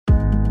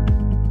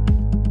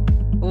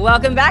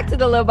Welcome back to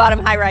the Low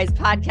Bottom High Rise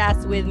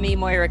podcast with me,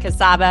 Moira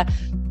Casaba.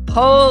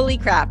 Holy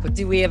crap,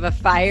 do we have a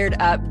fired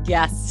up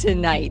guest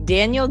tonight.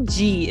 Daniel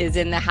G is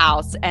in the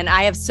house, and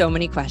I have so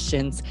many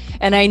questions.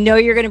 And I know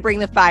you're going to bring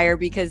the fire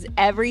because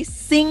every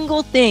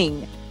single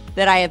thing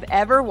that I have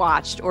ever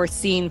watched or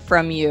seen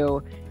from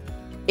you,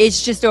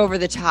 it's just over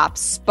the top,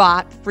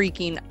 spot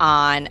freaking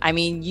on. I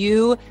mean,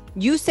 you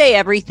say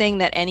everything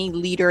that any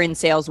leader in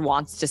sales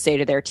wants to say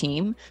to their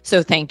team.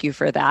 So thank you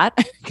for that,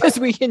 because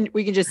we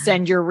can just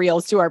send your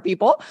reels to our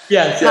people.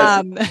 Yes.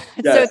 Yes.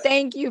 So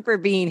thank you for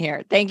being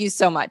here. Thank you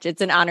so much.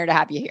 It's an honor to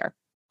have you here.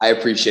 I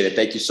appreciate it.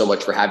 Thank you so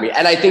much for having me.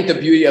 And I think the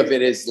beauty of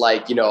it is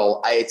like,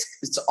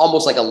 it's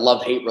almost like a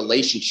love-hate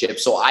relationship.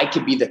 So I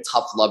could be the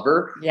tough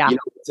lover,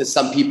 to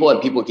some people,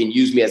 and people can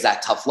use me as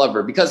that tough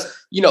lover because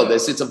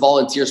it's a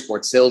volunteer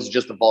sport. Sales is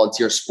just a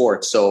volunteer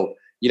sport. So,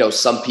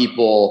 some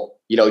people,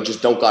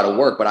 just don't got to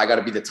work, but I got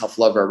to be the tough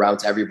lover around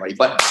to everybody.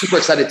 But super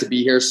excited to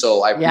be here.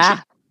 So I appreciate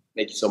it.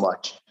 Thank you so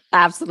much.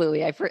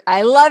 Absolutely.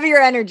 I love your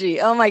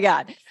energy. Oh my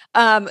God.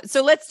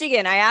 So let's dig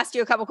in. I asked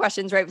you a couple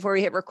questions right before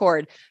we hit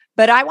record,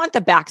 but I want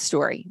the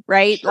backstory,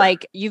 right? Sure.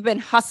 Like you've been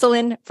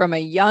hustling from a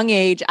young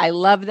age. I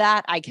love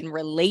that. I can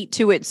relate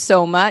to it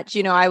so much.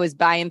 I was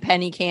buying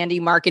penny candy,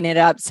 marking it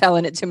up,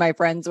 selling it to my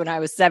friends when I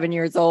was 7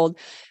 years old.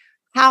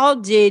 How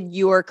did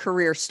your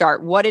career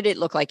start? What did it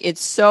look like?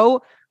 It's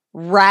so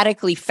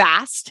radically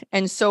fast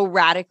and so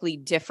radically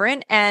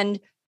different. And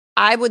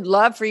I would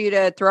love for you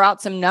to throw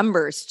out some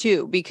numbers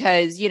too,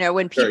 because,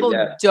 when people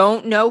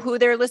don't know who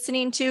they're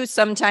listening to,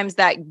 sometimes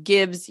that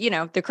gives,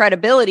 the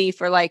credibility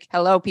for like,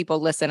 hello, people,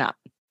 listen up.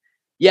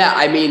 Yeah.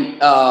 I mean,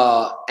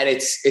 and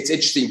it's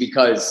interesting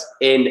because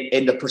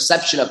in the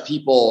perception of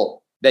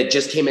people that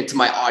just came into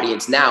my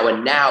audience now,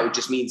 and now it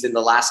just means in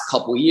the last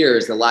couple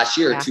years, the last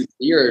year, 2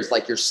 years,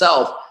 like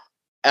yourself,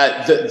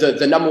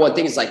 the number one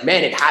thing is like,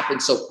 man, it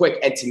happened so quick.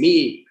 And to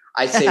me,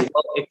 I say,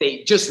 well, if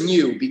they just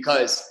knew,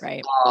 because,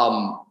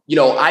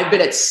 I've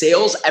been at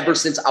sales ever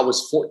since I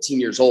was 14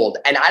 years old.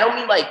 And I don't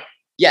mean like,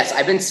 yes,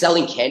 I've been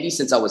selling candy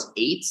since I was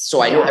 8.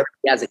 So I know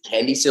everybody has a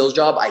candy sales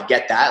job. I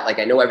get that. Like,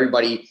 I know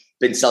everybody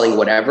been selling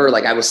whatever.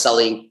 Like I was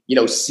selling,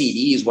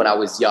 CDs when I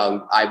was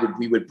young.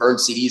 We would burn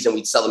CDs and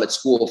we'd sell them at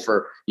school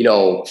for,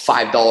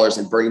 $5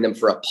 and burning them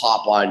for a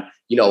pop on,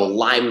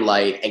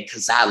 Limelight and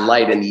Kazaa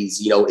Light and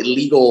these,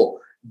 illegal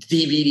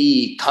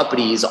DVD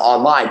companies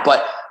online.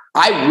 But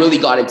I really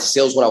got into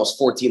sales when I was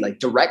 14, like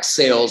direct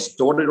sales,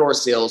 door-to-door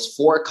sales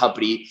for a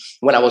company.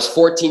 When I was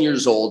 14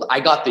 years old, I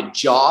got the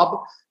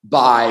job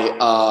by,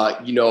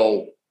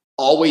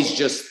 always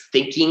just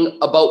thinking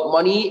about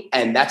money.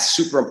 And that's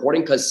super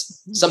important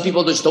because some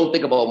people just don't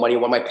think about money.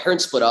 When my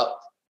parents split up,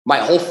 my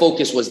whole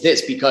focus was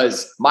this,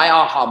 because my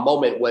aha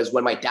moment was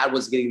when my dad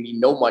was giving me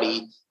no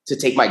money to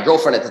take my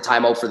girlfriend at the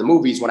time out for the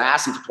movies. When I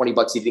asked him for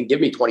 $20, he didn't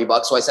give me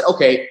 $20. So I said,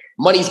 okay,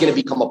 money's going to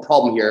become a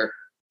problem here.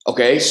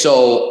 Okay.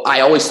 So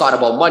I always thought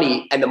about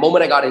money. And the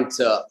moment I got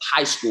into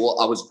high school,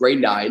 I was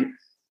grade 9.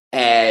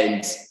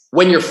 And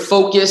when you're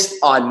focused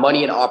on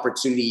money and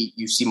opportunity,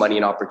 you see money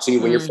and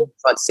opportunity. When you're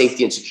focused on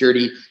safety and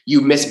security,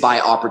 you miss by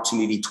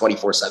opportunity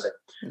 24/7.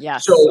 Yeah.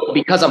 So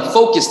because I'm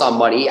focused on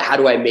money, how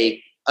do I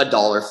make $1,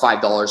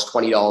 $5,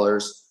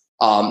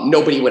 $20?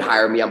 Nobody would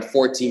hire me. I'm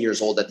 14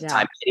 years old at the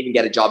time. I didn't even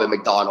get a job at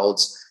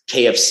McDonald's,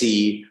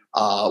 KFC,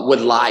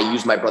 would lie,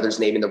 use my brother's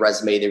name in the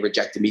resume. They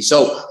rejected me.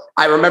 So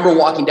I remember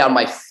walking down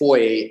my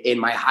foyer in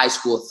my high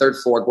school,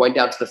 3rd floor, going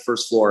down to the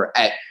 1st floor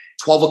at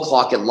 12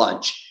 o'clock at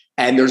lunch.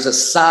 And there's a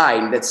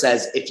sign that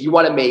says, if you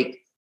want to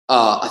make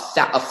a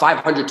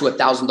 $500 to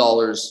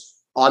 $1,000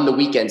 on the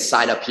weekend,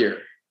 sign up here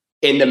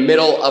in the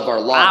middle of our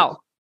lobby. Wow.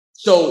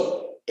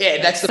 So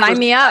that's the sign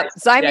me up.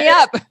 Sign me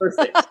up.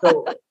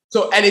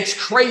 So, and it's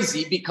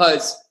crazy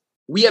because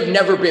we have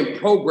never been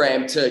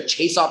programmed to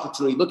chase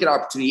opportunity, look at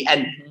opportunity.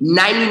 And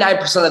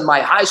 99% of my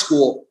high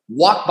school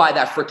walked by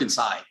that freaking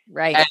sign.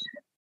 Right.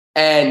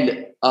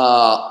 And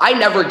I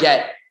never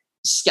get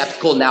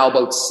skeptical now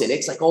about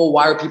cynics. Like, oh,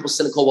 why are people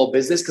cynical about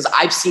business? Because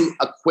I've seen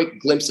a quick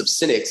glimpse of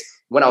cynics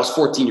when I was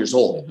 14 years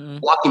old,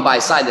 walking by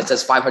a sign that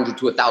says $500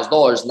 to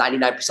 $1,000.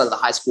 99% of the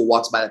high school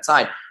walks by that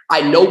sign.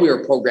 I know we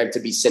were programmed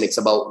to be cynics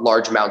about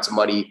large amounts of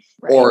money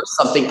or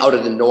something out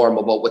of the norm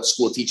about what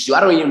school teaches you. I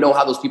don't even know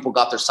how those people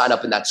got their sign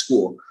up in that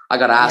school. I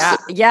got to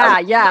ask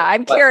them.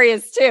 I'm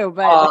curious too.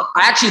 But I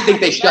actually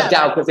think they shut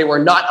down because they were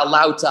not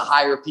allowed to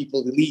hire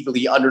people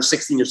legally under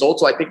 16 years old.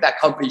 So I think that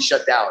company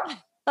shut down.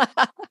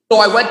 So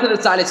I went to the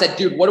sign and said,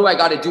 dude, what do I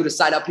got to do to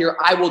sign up here?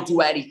 I will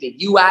do anything.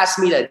 You ask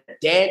me to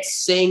dance,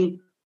 sing,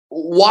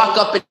 walk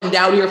up and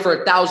down here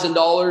for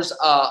 $1,000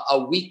 a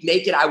week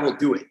naked. I will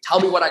do it. Tell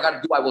me what I got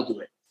to do. I will do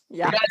it.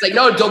 Yeah. The guy's like,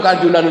 no, don't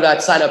got to do none of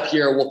that. Sign up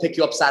here. We'll pick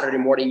you up Saturday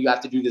morning. You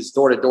have to do this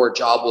door-to-door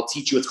job. We'll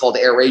teach you. It's called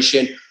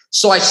aeration.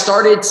 So I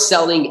started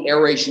selling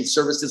aeration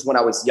services when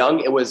I was young.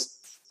 It was,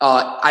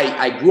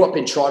 I grew up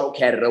in Toronto,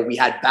 Canada. We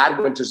had bad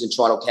winters in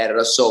Toronto,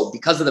 Canada. So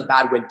because of the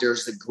bad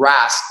winters, the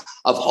grass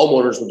of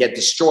homeowners would get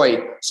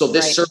destroyed. So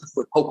this service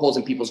would poke holes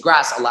in people's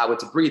grass, allow it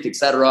to breathe,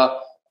 etc.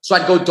 So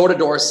I'd go door to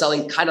door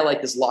selling kind of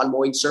like this lawn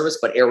mowing service,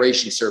 but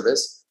aeration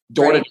service,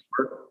 door to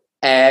door.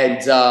 And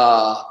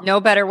no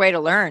better way to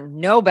learn.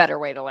 No better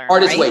way to learn.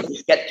 Hardest right? way,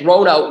 just get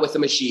thrown out with a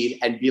machine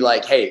and be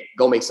like, hey,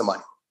 go make some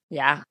money.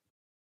 Yeah.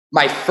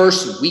 My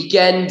first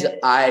weekend,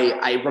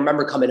 I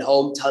remember coming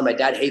home telling my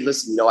dad, hey,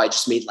 listen, I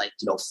just made like,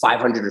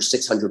 500 or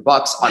 600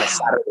 bucks on a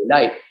Saturday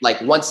night, like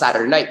one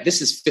Saturday night.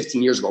 This is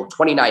 15 years ago,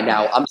 29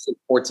 now. I'm saying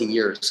 14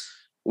 years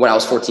when I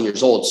was 14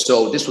 years old.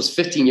 So this was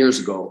 15 years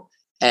ago.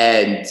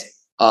 And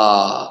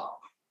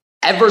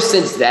ever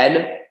since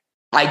then,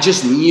 I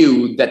just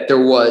knew that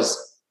there was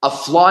a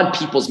flaw in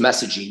people's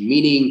messaging,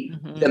 meaning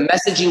the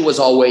messaging was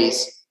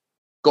always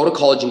go to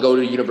college and go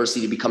to university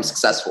to become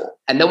successful.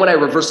 And then when I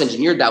reverse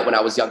engineered that when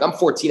I was young, I'm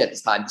 14 at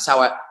this time. That's how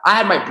I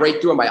had my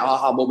breakthrough and my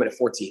aha moment at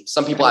 14.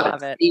 Some people have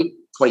it at 15,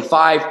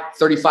 25,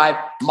 35.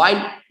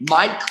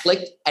 Mine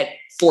clicked at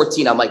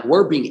 14. I'm like,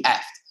 we're being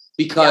effed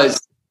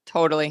because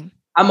totally.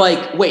 I'm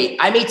like, wait,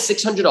 I made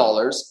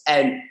 $600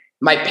 and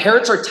my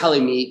parents are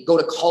telling me go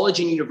to college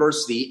and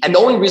university. And the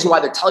only reason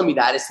why they're telling me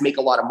that is to make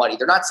a lot of money.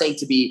 They're not saying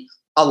to be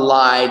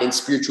aligned and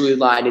spiritually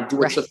aligned and do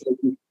what's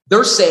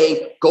They're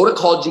saying go to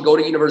college and go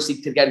to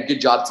university to get a good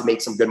job to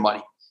make some good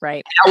money.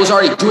 Right. And I was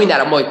already doing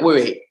that. I'm like,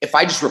 wait, if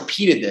I just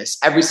repeated this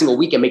every single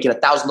weekend, making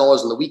 $1,000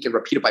 on the weekend,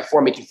 repeat it by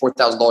 4, making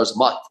 $4,000 a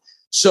month.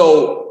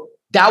 So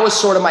that was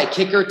sort of my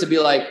kicker to be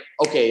like,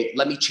 okay,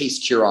 let me chase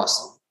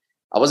curiosity.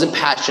 I wasn't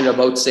passionate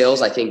about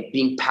sales. I think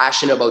being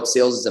passionate about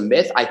sales is a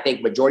myth. I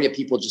think majority of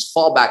people just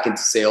fall back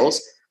into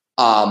sales.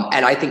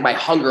 And I think my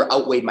hunger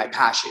outweighed my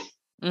passion.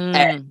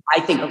 And I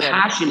think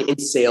passion in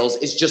sales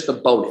is just a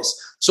bonus.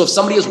 So if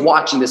somebody is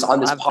watching this on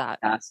this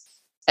podcast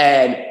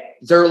and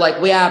they're like,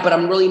 well, yeah, but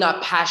I'm really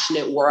not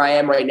passionate where I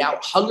am right now.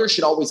 Hunger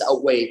should always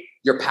outweigh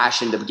your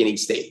passion in the beginning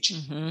stage.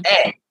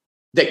 And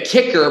the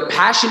kicker,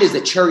 passion is the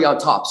cherry on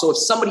top. So if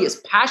somebody is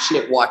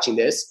passionate watching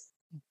this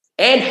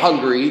and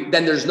hungry,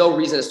 then there's no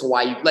reason as to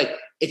why you like,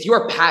 if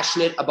you're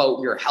passionate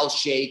about your health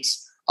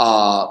shakes,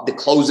 the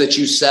clothes that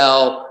you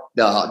sell,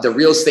 the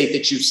real estate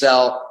that you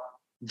sell,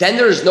 then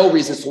there's no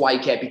reason as to why you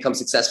can't become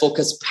successful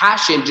because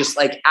passion just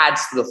like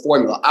adds to the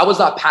formula. I was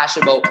not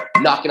passionate about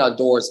knocking on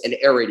doors and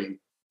aerating.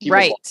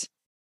 Right.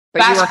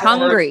 But you were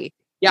hungry.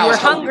 Yeah, you were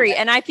hungry.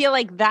 And I feel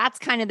like that's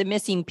kind of the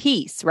missing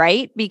piece,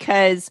 right?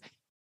 Because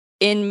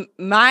in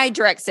my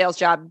direct sales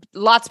job,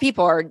 lots of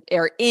people are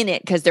in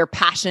it because they're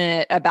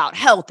passionate about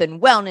health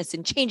and wellness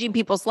and changing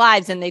people's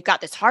lives. And they've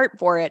got this heart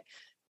for it,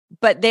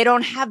 but they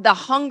don't have the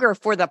hunger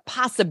for the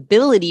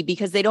possibility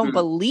because they don't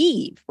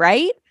believe,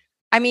 right?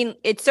 I mean,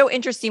 it's so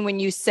interesting when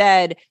you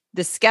said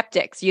the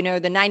skeptics, the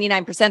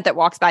 99% that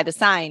walks by the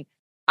sign.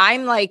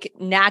 I'm like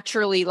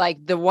naturally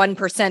like the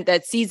 1%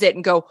 that sees it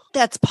and go,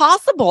 that's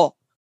possible.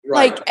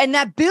 Right. Like, and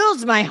that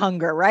builds my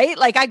hunger, right?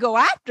 Like I go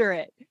after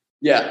it.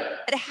 Yeah.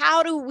 But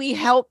how do we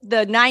help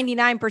the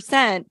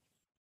 99%?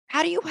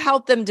 How do you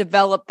help them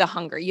develop the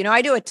hunger?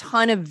 I do a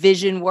ton of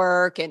vision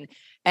work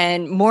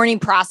and morning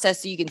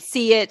process so you can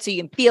see it, so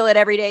you can feel it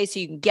every day,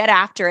 so you can get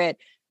after it.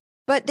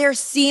 But there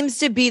seems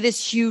to be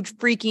this huge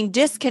freaking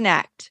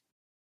disconnect.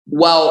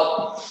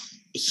 Well,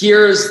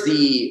 here's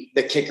the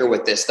kicker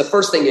with this. The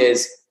first thing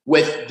is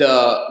with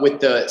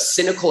the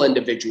cynical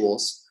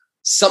individuals,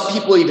 some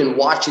people even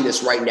watching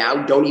this right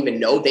now don't even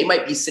know. They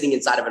might be sitting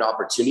inside of an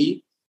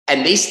opportunity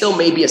and they still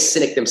may be a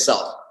cynic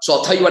themselves. So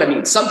I'll tell you what I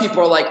mean. Some people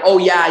are like, oh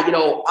yeah,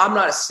 I'm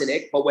not a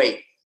cynic, but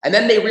wait. And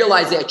then they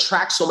realize they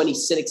attract so many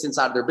cynics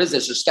inside of their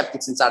business or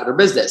skeptics inside of their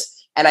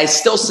business. And I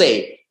still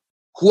say,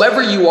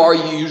 whoever you are,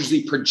 you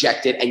usually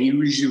project it and you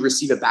usually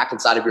receive it back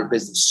inside of your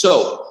business.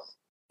 So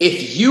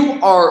if you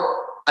are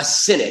a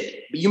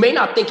cynic, you may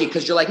not think it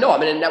because you're like, no,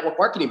 I'm in a network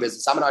marketing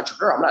business. I'm an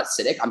entrepreneur. I'm not a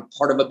cynic. I'm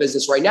part of a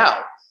business right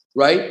now.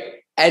 Right.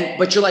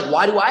 But you're like,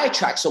 why do I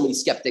attract so many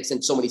skeptics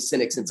and so many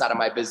cynics inside of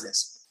my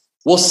business?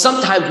 Well,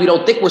 sometimes we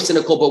don't think we're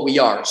cynical, but we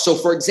are. So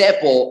for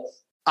example,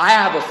 I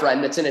have a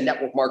friend that's in a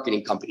network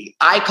marketing company.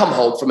 I come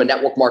home from a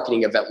network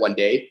marketing event one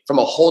day from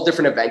a whole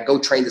different event, go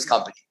train this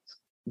company.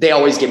 They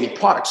always give me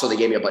products. So they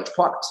gave me a bunch of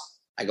products.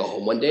 I go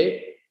home one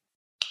day.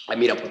 I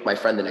meet up with my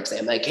friend the next day.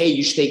 I'm like, hey,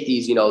 you should take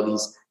these,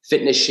 these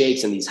fitness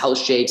shakes and these health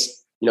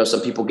shakes.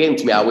 Some people gave them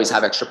to me. I always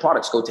have extra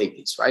products. Go take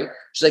these, right?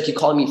 She's like, you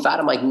calling me fat?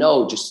 I'm like,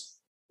 no, just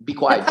be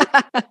quiet.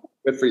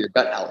 Good for your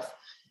gut health.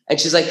 And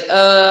she's like,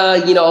 I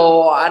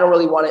don't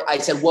really want it. I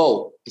said,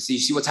 whoa. So you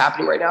see what's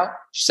happening right now?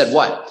 She said,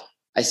 what?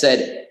 I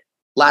said,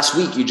 last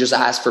week you just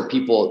asked for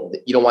people.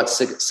 You don't want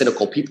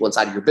cynical people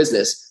inside of your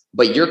business,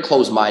 but you're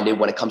closed-minded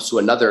when it comes to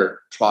another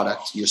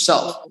product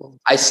yourself.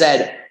 I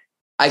said,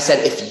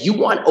 if you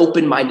want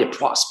open-minded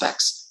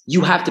prospects,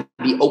 you have to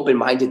be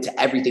open-minded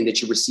to everything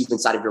that you receive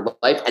inside of your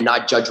life and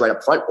not judge right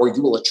up front, or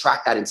you will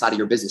attract that inside of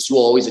your business. You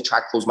will always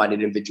attract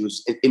closed-minded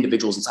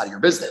individuals inside of your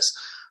business.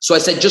 So I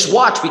said, just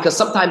watch, because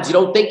sometimes you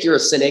don't think you're a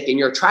cynic and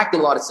you're attracting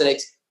a lot of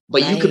cynics,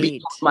 but you could be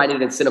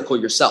closed-minded and cynical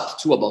yourself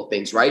too about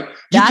things, right?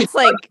 That's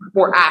like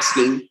before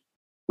asking,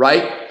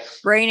 right?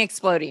 Brain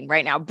exploding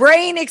right now.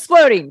 Brain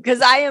exploding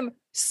because I am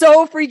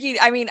so freaking.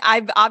 I mean,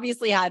 I've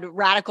obviously had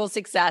radical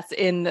success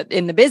in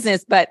the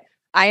business, but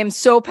I am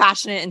so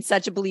passionate and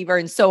such a believer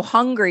and so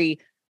hungry.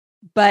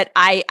 But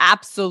I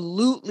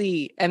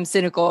absolutely am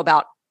cynical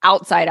about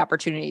outside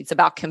opportunity. It's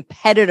about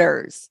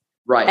competitors.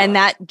 Right. And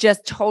that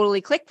just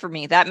totally clicked for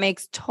me. That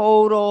makes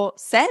total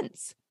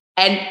sense.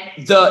 And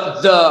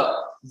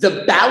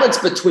the balance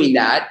between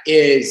that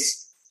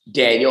is,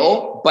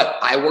 Daniel, but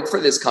I work for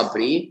this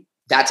company.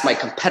 That's my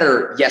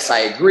competitor. Yes, I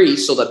agree.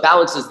 So the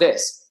balance is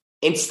this.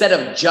 Instead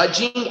of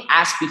judging,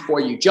 ask before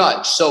you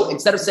judge. So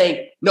instead of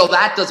saying, no,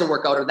 that doesn't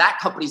work out or that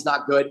company's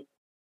not good,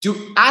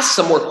 ask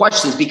some more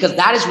questions, because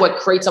that is what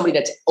creates somebody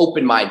that's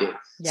open-minded.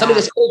 Yeah. Somebody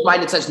that's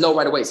closed-minded says no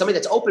right away. Somebody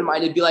that's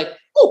open-minded be like,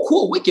 oh,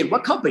 cool, wicked.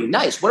 What company?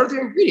 Nice. What are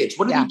their ingredients?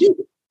 What do they do?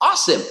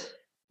 Awesome.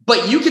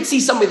 But you can see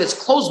somebody that's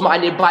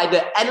closed-minded by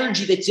the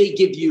energy that they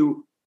give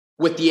you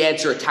with the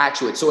answer attached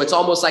to it. So it's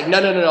almost like,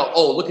 no.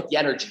 Oh, look at the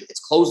energy.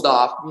 It's closed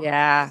off.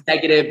 Yeah. It's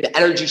negative. The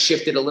energy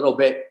shifted a little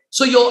bit.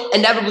 So you'll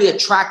inevitably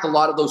attract a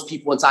lot of those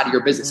people inside of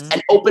your business.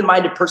 An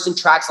open-minded person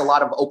attracts a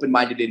lot of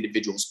open-minded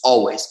individuals,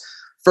 always.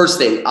 First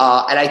thing. And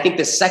I think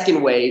the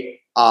second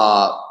way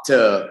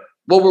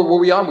what were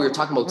we on? We were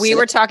talking about. We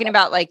were talking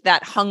about like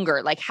that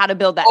hunger, like how to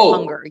build that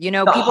hunger. You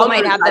know, people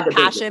might have the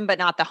passion, but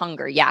not the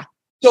hunger. Yeah.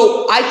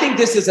 So I think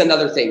this is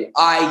another thing.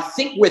 I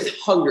think with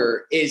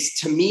hunger is,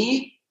 to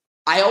me,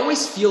 I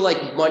always feel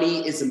like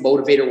money is a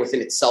motivator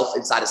within itself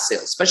inside of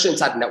sales, especially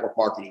inside of network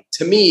marketing.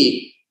 To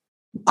me,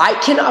 I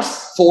cannot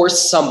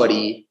force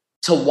somebody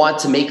to want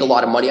to make a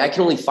lot of money. I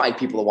can only find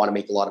people that want to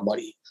make a lot of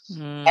money.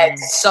 And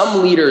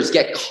some leaders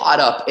get caught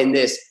up in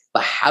this,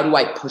 but how do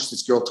I push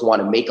this girl to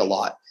want to make a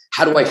lot?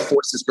 How do I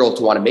force this girl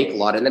to want to make a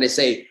lot? And then I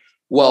say,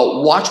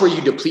 well, watch where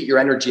you deplete your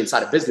energy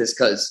inside of business,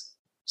 because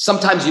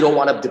sometimes you don't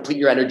want to deplete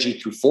your energy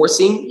through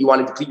forcing. You want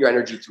to deplete your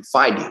energy through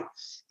finding.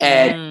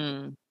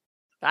 And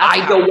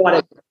I don't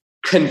want to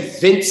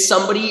convince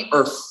somebody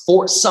or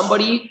force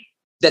somebody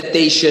that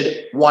they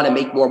should want to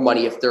make more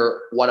money if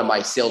they're one of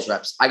my sales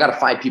reps. I got to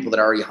find people that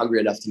are already hungry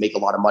enough to make a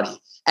lot of money.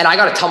 And I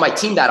got to tell my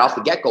team that off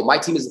the get-go. My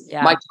job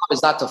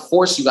is not to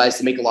force you guys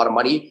to make a lot of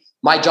money.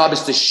 My job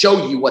is to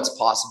show you what's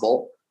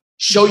possible,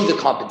 show you the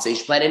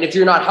compensation plan. And if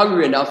you're not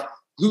hungry enough,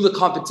 glue the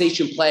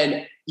compensation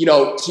plan,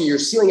 to your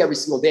ceiling every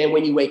single day. And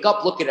when you wake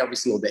up, look at it every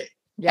single day.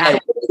 Yeah. And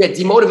when you get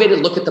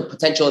demotivated, look at the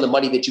potential and the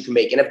money that you can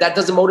make. And if that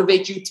doesn't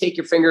motivate you, take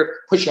your finger,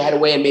 push your head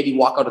away, and maybe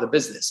walk out of the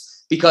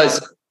business.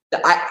 Because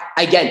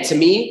to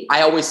me,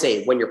 I always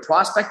say, when you're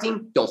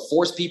prospecting, don't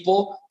force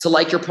people to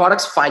like your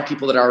products. Find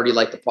people that already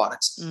like the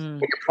products. When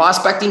you're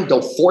prospecting,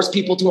 don't force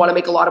people to want to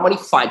make a lot of money.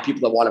 Find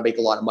people that want to make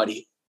a lot of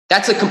money.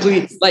 That's a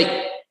complete,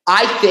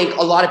 I think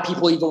a lot of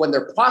people, even when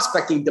they're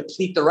prospecting,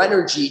 deplete their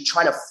energy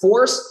trying to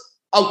force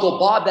Uncle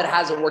Bob that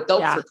hasn't worked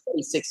out for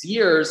 26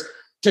 years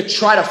to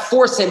try to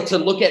force him to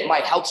look at my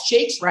health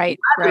shakes. Right.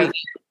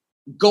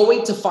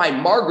 Going to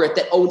find Margaret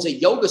that owns a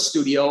yoga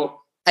studio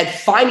and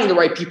finding the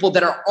right people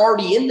that are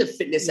already in the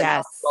fitness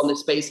and wellness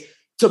space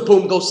to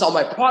go sell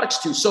my products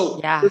to. So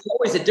there's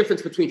always a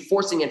difference between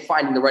forcing and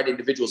finding the right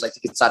individuals, I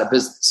think, inside of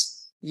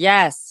business.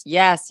 Yes.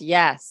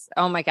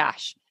 Oh my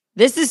gosh.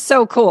 This is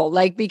so cool.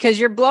 Because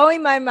you're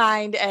blowing my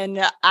mind,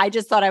 and I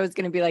just thought I was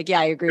going to be like, yeah,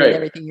 I agree with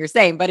everything you're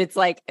saying, but it's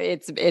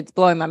it's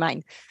blowing my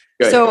mind.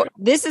 So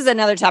this is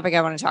another topic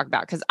I want to talk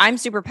about, because I'm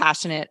super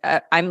passionate.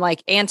 I'm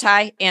like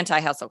anti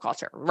hustle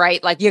culture,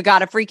 right? Like, you got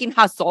to freaking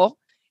hustle.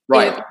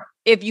 Right.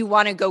 If you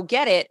want to go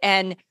get it.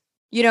 And,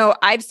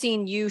 I've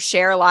seen you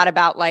share a lot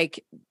about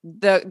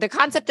the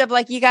concept of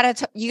you got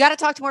to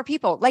talk to more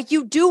people.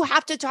 You do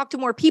have to talk to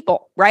more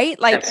people, right?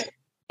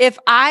 If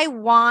I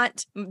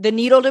want the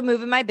needle to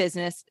move in my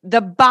business,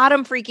 the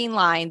bottom freaking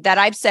line that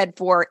I've said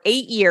for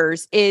 8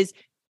 years is,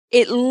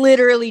 it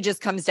literally just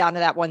comes down to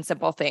that one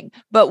simple thing.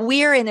 But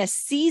we're in a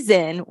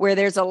season where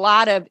there's a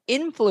lot of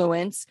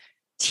influence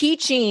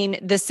teaching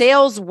the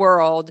sales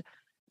world,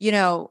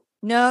 no,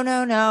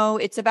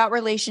 it's about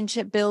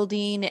relationship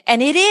building.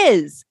 And it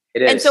is.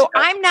 And so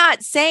I'm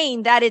not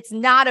saying that it's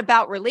not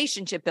about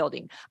relationship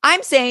building.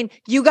 I'm saying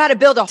you got to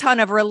build a ton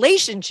of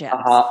relationships,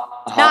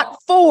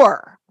 not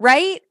 4,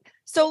 right?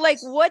 So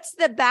what's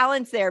the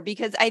balance there?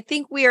 Because I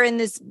think we are in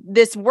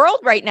this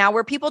world right now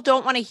where people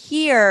don't want to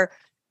hear,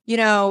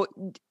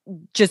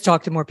 just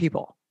talk to more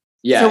people.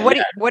 Yeah. So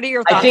what are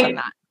your thoughts on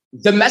that?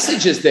 The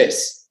message is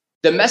this.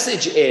 The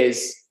message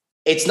is,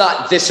 it's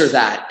not this or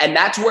that. And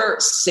that's where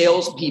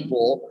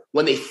salespeople,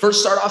 when they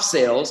first start off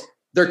sales,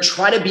 they're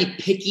trying to be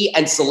picky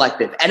and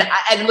selective. And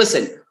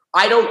listen,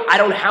 I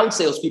don't hound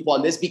salespeople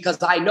on this, because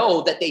I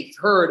know that they've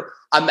heard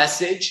a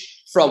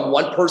message from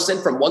one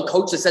person, from one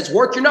coach that says,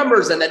 work your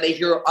numbers. And then they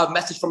hear a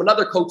message from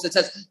another coach that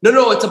says,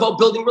 no, it's about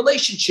building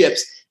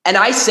relationships. And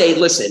I say,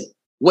 listen,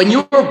 when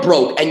you're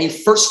broke and you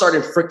first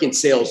started freaking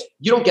sales,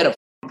 you don't get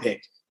a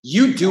pick.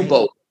 You do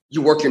both.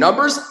 You work your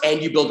numbers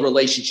and you build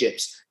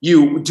relationships.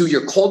 You do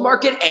your cold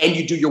market and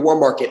you do your warm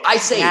market. I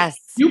say,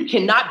 you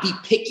cannot be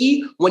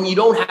picky when you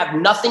don't have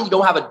nothing. You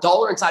don't have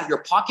 $1 inside of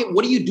your pocket.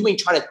 What are you doing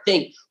trying to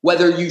think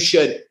whether you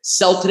should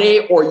sell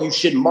today or you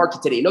should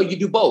market today? No, you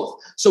do both.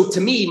 So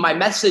to me, my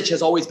message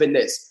has always been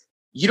this.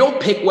 You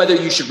don't pick whether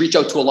you should reach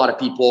out to a lot of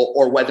people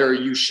or whether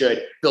you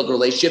should build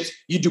relationships.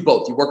 You do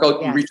both. You work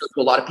out, you reach out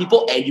to a lot of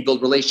people, and you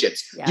build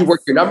relationships. You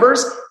work your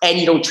numbers, and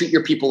you don't treat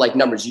your people like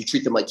numbers. You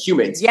treat them like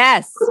humans.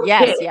 Yes.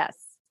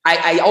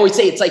 I always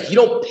say, it's like, you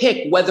don't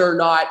pick whether or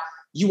not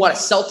you want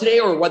to sell today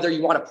or whether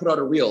you want to put out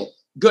a reel.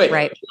 Good.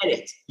 Right. Get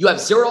it. You have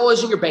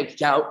 $0 in your bank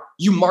account.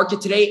 You market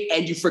today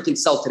and you freaking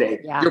sell today.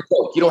 Yeah. You're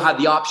broke. You don't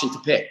have the option to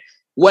pick.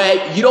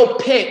 When you don't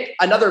pick,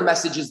 another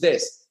message is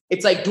this.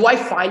 It's like, do I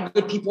find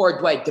good people or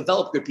do I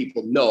develop good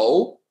people?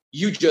 No,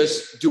 you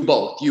just do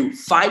both. You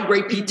find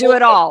great people. Do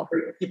it all.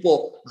 Great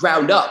people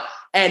ground up.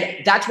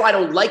 And that's why I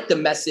don't like the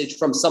message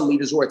from some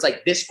leaders where it's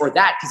like this or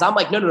that. Because I'm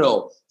like,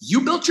 no. You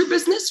built your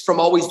business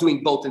from always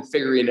doing both and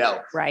figuring it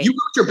out. Right. You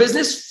built your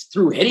business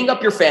through hitting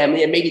up your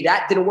family and maybe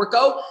that didn't work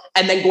out.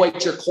 And then going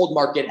to your cold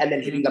market and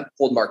then hitting up the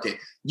cold market.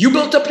 You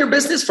built up your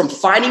business from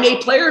finding A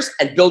players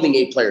and building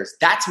A players.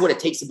 That's what it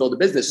takes to build a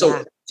business.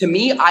 So to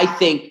me, I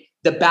think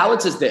the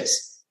balance is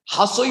this.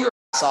 Hustle your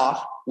ass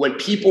off. When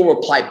people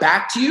reply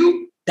back to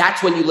you,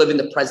 that's when you live in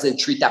the present and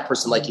treat that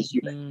person like a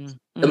human.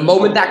 The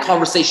moment that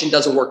conversation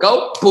doesn't work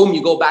out, boom,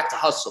 you go back to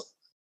hustle.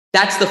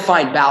 That's the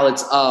fine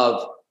balance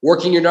of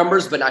working your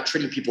numbers, but not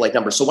treating people like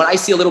numbers. So when I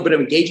see a little bit of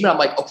engagement, I'm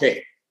like,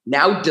 okay,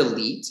 now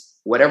delete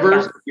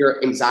whatever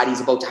your anxiety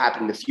is about to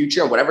happen in the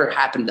future and whatever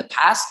happened in the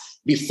past,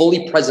 be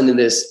fully present in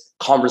this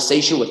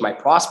conversation with my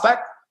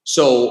prospect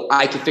so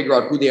I can figure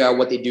out who they are,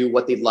 what they do,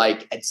 what they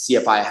like, and see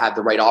if I have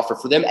the right offer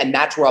for them. And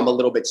that's where I'm a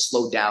little bit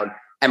slowed down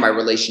and my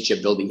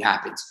relationship building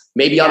happens.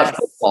 Maybe on a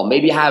phone call,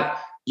 maybe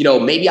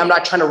I'm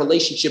not trying to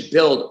relationship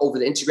build over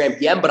the Instagram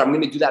DM, but I'm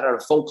going to do that on a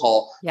phone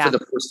call for the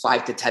first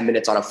 5 to 10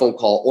 minutes on a phone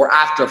call, or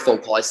after a phone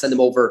call, I send them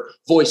over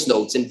voice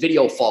notes and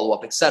video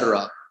follow-up,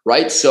 etc.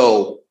 Right?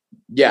 So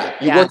you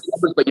work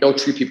numbers, but you don't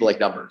treat people like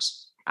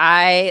numbers.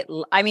 I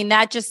mean,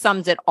 that just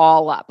sums it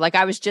all up. Like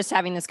I was just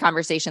having this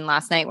conversation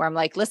last night where I'm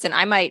like, listen,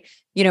 I might,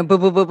 boom, boom,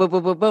 boom, boom,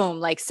 boom, boom, boom,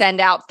 like send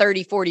out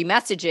 30, 40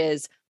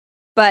 messages.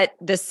 But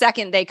the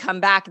second they come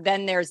back,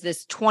 then there's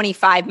this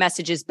 25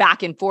 messages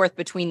back and forth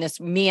between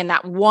me and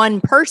that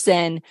one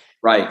person,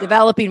 right?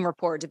 Developing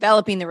rapport,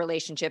 developing the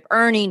relationship,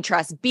 earning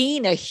trust,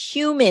 being a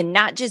human,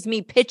 not just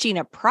me pitching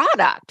a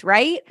product,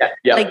 right?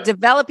 Yeah. Like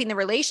developing the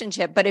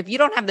relationship. But if you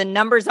don't have the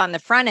numbers on the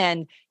front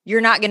end,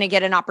 you're not going to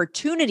get an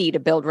opportunity to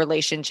build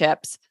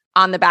relationships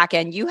on the back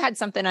end. You had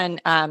something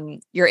on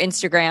your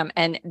Instagram,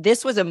 and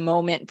this was a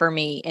moment for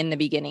me in the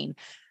beginning.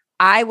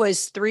 I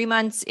was 3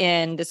 months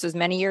in, this was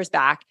many years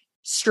back,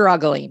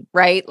 struggling,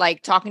 right?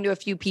 Like talking to a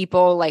few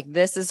people, like,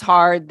 this is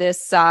hard.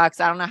 This sucks.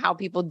 I don't know how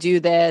people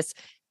do this.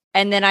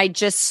 And then I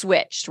just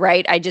switched,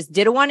 right? I just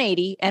did a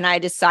 180 and I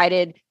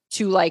decided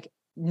to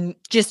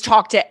just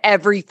talk to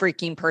every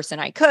freaking person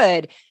I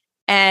could.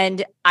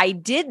 And I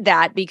did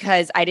that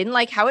because I didn't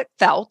like how it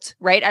felt,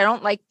 right? I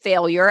don't like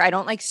failure. I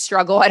don't like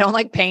struggle. I don't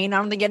like pain. I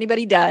don't think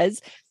anybody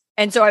does.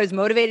 And so I was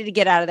motivated to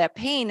get out of that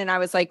pain. And I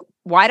was like,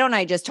 why don't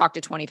I just talk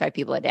to 25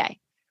 people a day,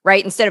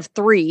 right? Instead of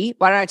 3,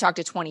 why don't I talk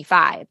to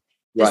 25?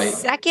 The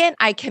second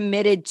I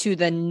committed to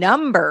the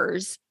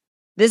numbers,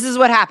 this is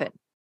what happened.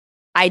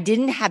 I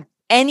didn't have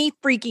any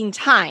freaking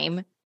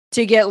time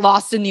to get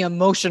lost in the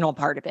emotional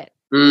part of it,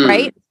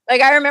 right? Like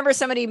I remember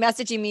somebody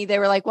messaging me, they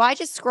were like, well, I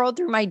just scrolled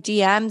through my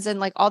DMs and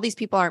like all these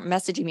people aren't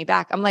messaging me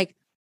back. I'm like,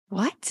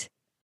 what?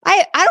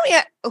 I don't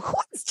yet. Who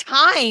has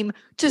time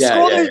to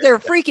scroll through their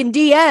freaking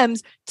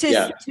DMs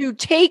to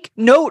take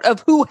note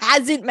of who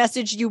hasn't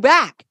messaged you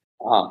back?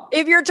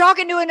 If you're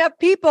talking to enough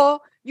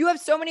people, you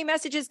have so many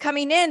messages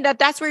coming in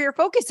that's where your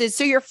focus is.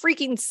 So you're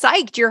freaking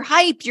psyched, you're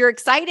hyped, you're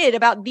excited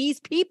about these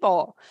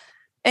people.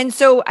 And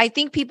so I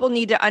think people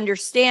need to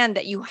understand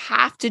that you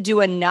have to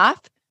do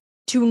enough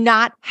to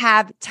not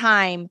have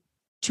time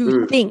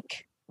to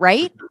think,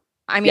 right?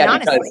 I mean,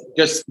 honestly.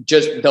 Just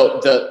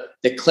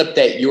the clip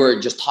that you were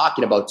just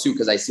talking about too,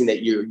 because I seen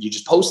that you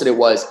just posted it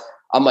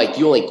I'm like,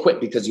 you only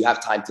quit because you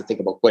have time to think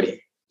about quitting.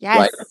 Yes.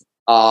 Right?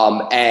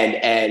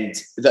 And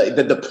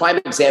the prime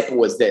example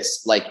was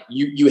this, like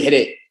you hit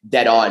it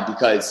dead on,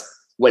 because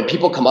when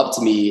people come up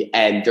to me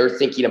and they're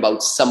thinking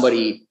about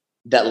somebody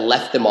that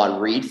left them on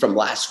read from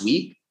last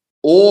week,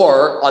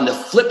 or on the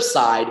flip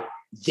side,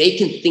 they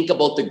can think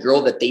about the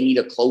girl that they need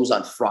to close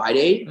on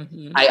Friday.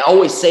 I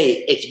always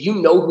say, if you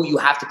know who you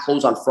have to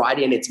close on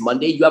Friday and it's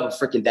Monday, you have a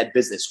freaking dead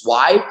business.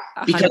 Why?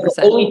 100%. Because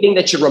the only thing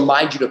that should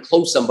remind you to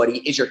close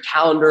somebody is your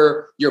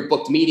calendar, your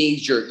booked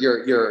meetings,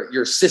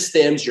 your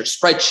systems, your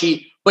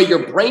spreadsheet. But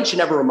your brain should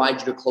never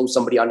remind you to close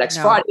somebody on next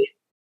Friday,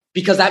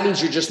 because that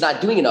means you're just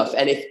not doing enough.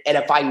 And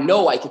if I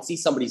know I could see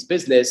somebody's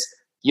business,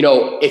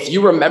 if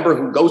you remember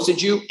who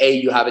ghosted you,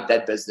 you have a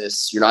dead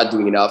business. You're not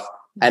doing enough.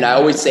 And I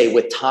always say,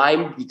 with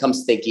time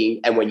becomes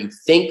thinking. And when you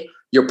think,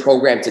 you're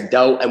programmed to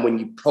doubt. And when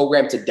you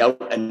program to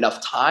doubt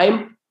enough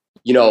time,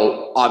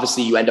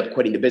 obviously you end up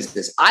quitting the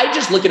business. I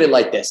just look at it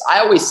like this. I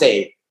always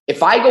say,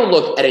 if I go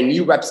look at a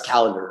new rep's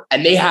calendar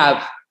and they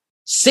have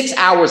 6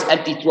 hours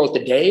empty throughout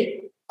the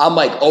day, I'm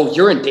like, oh,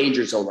 you're in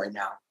danger zone right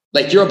now.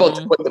 Like you're about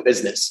to quit the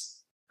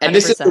business. And 100%.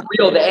 this is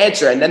the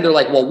answer. And then they're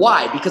like, well,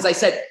 why? Because I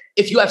said,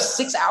 if you have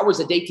 6 hours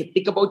a day to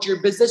think about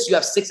your business, you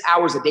have 6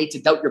 hours a day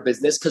to doubt your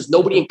business because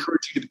nobody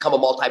encouraged you to become a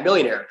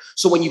multimillionaire.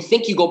 So when you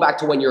think, you go back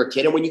to when you're a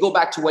kid. And when you go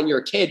back to when you're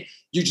a kid,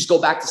 you just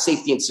go back to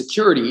safety and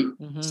security.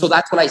 So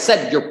that's when I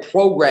said you're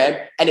programmed.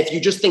 And if you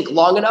just think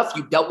long enough,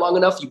 you doubt long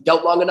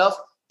enough,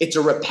 it's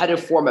a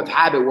repetitive form of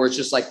habit where it's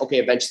just like, okay,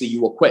 eventually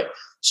you will quit.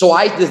 So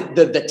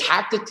the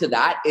tactic to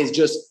that is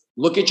just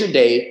look at your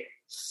day,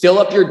 fill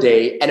up your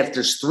day. And if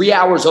there's 3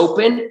 hours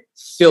open,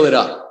 fill it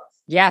up.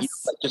 Yes.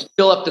 Just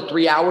fill up the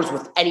 3 hours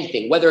with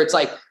anything, whether it's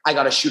like, I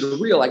got to shoot a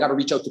reel, I got to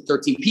reach out to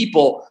 13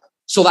 people.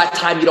 So that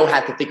time you don't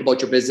have to think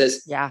about your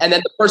business. Yeah. And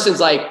then the person's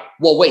like,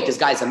 well, wait, this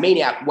guy's a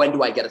maniac. When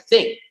do I get to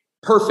think?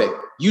 Perfect.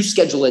 You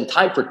schedule in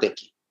time for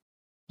thinking.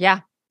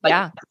 Yeah.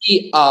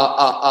 Be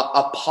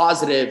a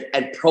positive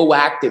and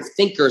proactive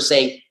thinker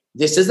saying,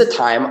 this is the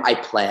time I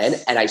plan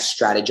and I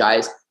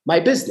strategize my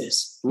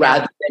business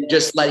rather than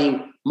just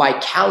letting my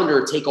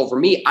calendar take over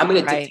me. I'm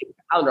going to dictate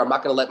the calendar. I'm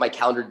not going to let my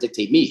calendar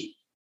dictate me.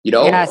 You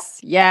know?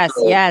 Yes.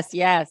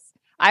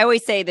 I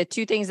always say the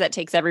two things that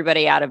takes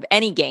everybody out of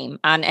any game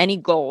on any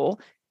goal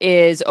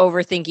is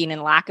overthinking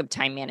and lack of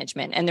time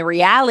management. And the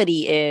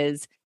reality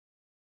is,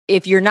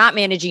 if you're not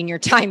managing your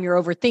time,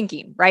 you're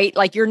overthinking, right?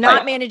 Like you're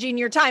not managing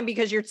your time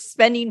because you're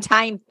spending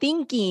time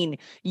thinking.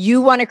 You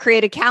want to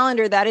create a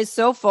calendar that is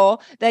so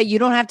full that you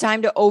don't have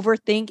time to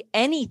overthink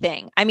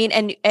anything. I mean,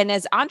 and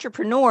as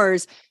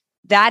entrepreneurs,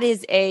 that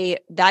is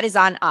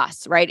on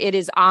us, right? It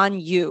is on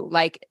you.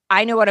 Like,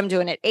 I know what I'm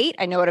doing at 8.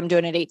 I know what I'm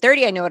doing at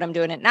 8:30. I know what I'm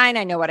doing at 9.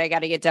 I know what I got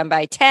to get done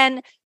by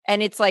 10.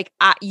 And it's like,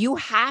 you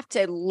have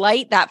to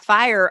light that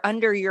fire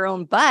under your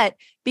own butt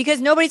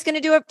because nobody's going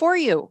to do it for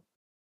you.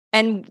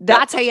 And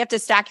that's how you have to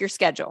stack your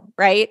schedule,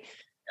 right?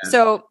 Yeah.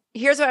 So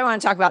here's what I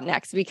want to talk about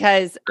next,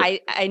 because I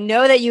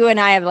know that you and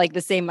I have like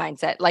the same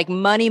mindset. Like,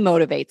 money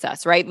motivates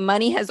us, right?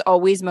 Money has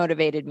always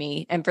motivated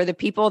me. And for the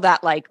people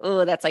that like,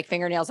 oh, that's like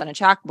fingernails on a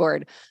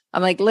chalkboard,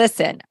 I'm like,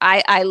 listen,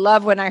 I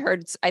love when I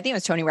heard, I think it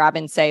was Tony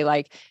Robbins say,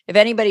 like, if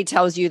anybody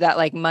tells you that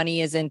like money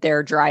isn't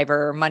their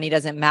driver, money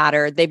doesn't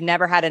matter, they've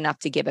never had enough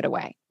to give it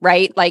away,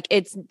 right? Like,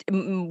 it's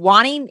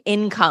wanting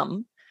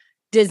income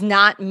does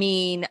not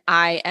mean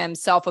I am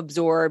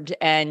self-absorbed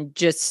and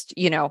just,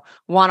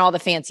 want all the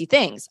fancy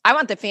things. I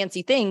want the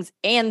fancy things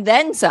and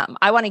then some.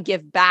 I want to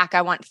give back.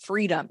 I want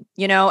freedom,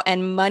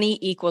 and money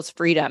equals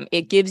freedom.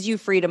 It gives you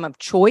freedom of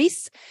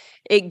choice.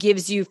 It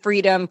gives you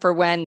freedom for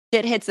when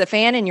shit hits the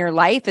fan in your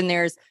life and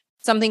there's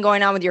something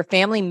going on with your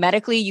family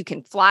medically. You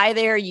can fly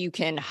there. You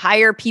can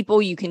hire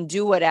people. You can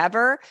do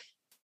whatever.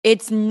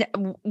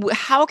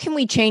 How can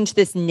we change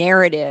this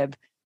narrative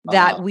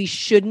that we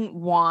shouldn't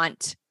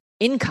want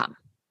income?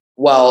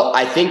 Well,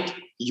 I think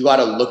you got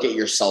to look at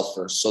yourself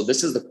first. So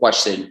this is the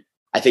question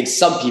I think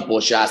some people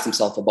should ask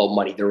themselves about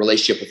money, their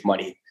relationship with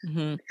money.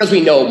 Because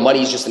we know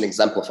money is just an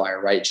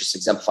exemplifier, right? It just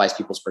exemplifies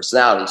people's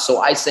personality. So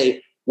I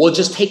say, well,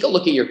 just take a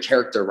look at your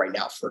character right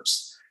now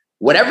first.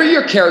 Whatever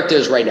your character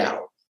is right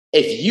now,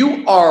 if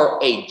you are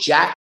a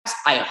jackass,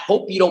 I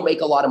hope you don't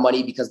make a lot of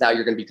money because now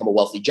you're going to become a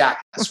wealthy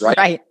jackass, right?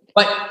 Right.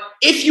 But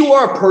if you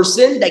are a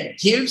person that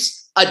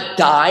gives a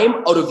dime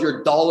out of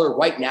your dollar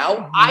right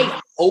now,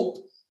 I hope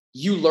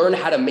you learn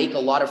how to make a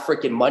lot of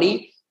freaking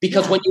money,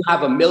 because when you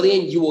have $1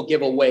 million, you will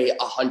give away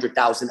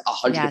 100,000,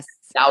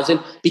 100,000,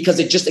 because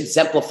it just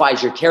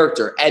exemplifies your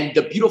character. And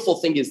the beautiful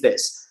thing is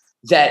this,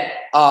 that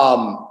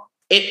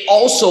it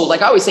also,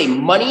 like I always say,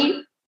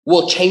 money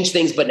will change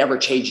things, but never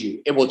change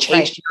you. It will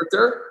change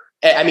character.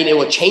 I mean, it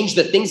will change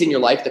the things in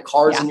your life, the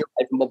cars in your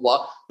life, and blah,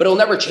 blah, but it'll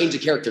never change the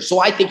character. So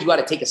I think you got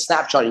to take a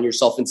snapshot in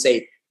yourself and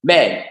say,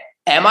 man,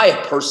 am I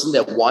a person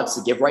that wants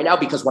to give right now?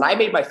 Because when I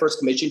made my first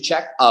commission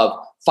check of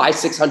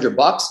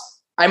 $500-600,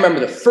 I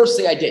remember the first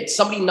thing I did,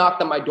 somebody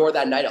knocked on my door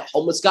that night, a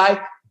homeless guy,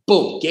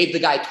 boom, gave the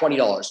guy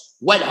 $20,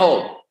 went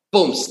home,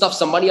 boom, stuffed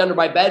some money under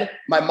my bed.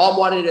 My mom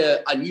wanted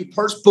a new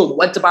purse, boom,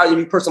 went to buy the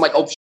new purse. I'm like,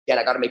 oh, shit,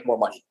 I got to make more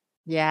money.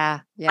 Yeah.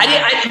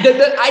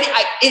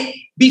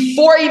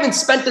 Before I even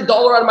spent the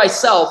dollar on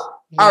myself,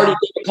 I already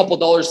gave a couple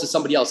dollars to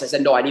somebody else. I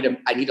said, no, I need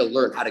to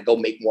learn how to go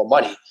make more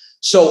money.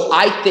 So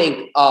I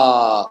think,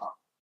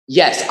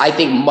 yes, I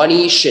think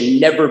money should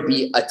never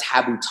be a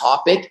taboo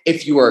topic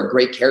if you are a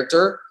great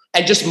character.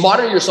 And just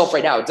monitor yourself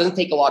right now. It doesn't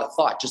take a lot of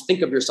thought. Just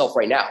think of yourself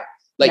right now.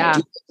 Like,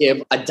 do I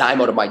give a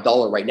dime out of my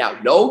dollar right now?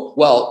 No?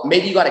 Well,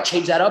 maybe you got to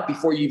change that up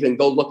before you even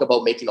go look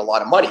about making a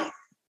lot of money.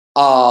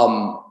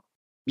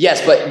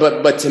 Yes,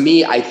 but to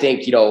me, I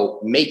think,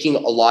 making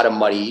a lot of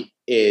money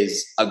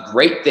is a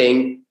great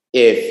thing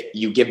if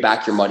you give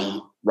back your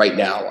money right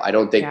now. I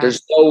don't think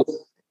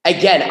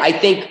again, I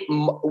think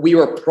we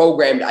were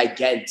programmed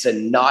again to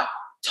not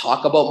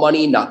talk about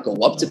money, not go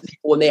up to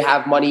people when they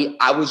have money.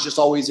 I was just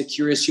always a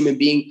curious human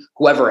being.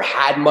 Whoever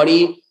had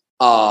money,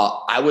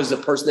 I was the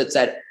person that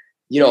said,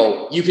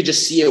 you could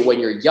just see it when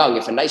you're young.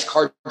 If a nice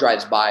car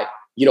drives by,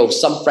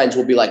 some friends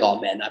will be like, oh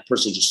man, that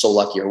person's just so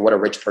lucky, or what a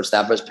rich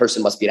person, that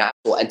person must be an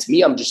asshole. And to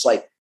me, I'm just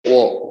like,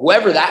 well,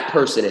 whoever that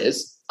person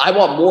is, I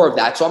want more of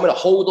that. So I'm going to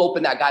hold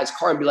open that guy's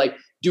car and be like,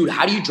 dude,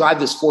 how do you drive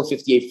this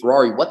 458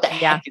 Ferrari? What the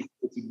heck is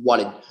it you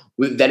wanted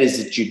that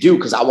is that you do?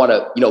 Because I want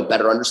to,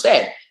 better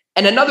understand.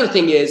 And another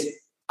thing is,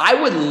 I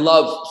would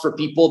love for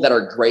people that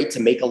are great to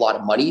make a lot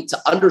of money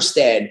to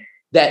understand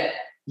that,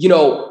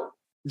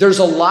 there's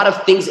a lot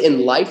of things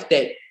in life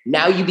that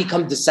now you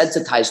become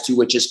desensitized to,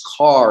 which is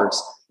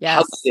cars,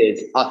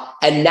 houses,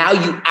 and now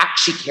you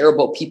actually care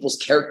about people's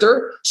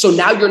character. So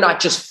now you're not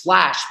just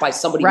flashed by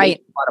somebody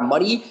making a lot of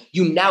money.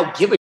 You now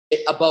give a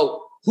shit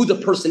about who the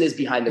person is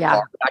behind the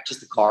car, not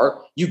just the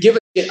car. You give a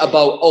shit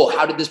about,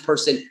 how did this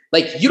person,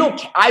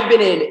 I've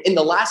been in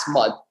the last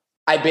month,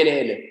 I've been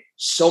in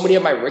so many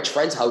of my rich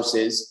friends'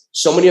 houses,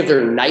 so many of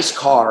their nice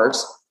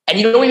cars, and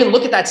you don't even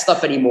look at that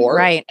stuff anymore.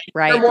 Right. You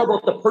care more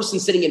about the person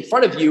sitting in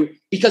front of you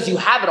because you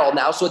have it all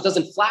now, so it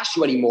doesn't flash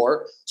you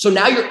anymore. So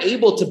now you're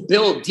able to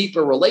build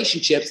deeper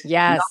relationships,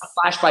 not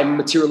flashed by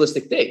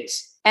materialistic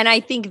things. And I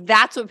think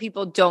that's what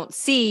people don't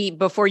see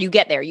before you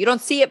get there. You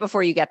don't see it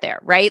before you get there,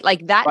 right?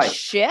 Like that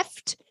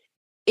shift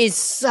is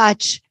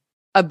such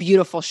a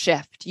beautiful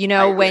shift,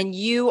 when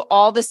you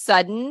all of a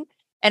sudden,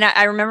 and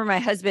I remember my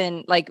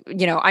husband,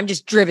 I'm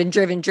just driven,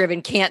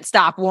 can't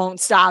stop,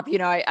 won't stop.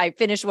 I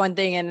finish one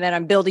thing and then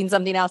I'm building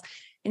something else.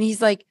 And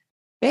he's like,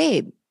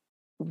 babe,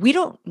 we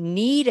don't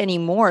need any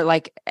more.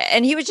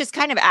 And he was just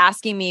kind of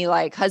asking me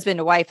husband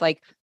to wife,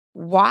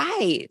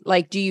 why?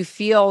 Do you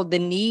feel the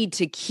need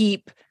to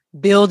keep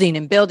building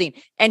and building?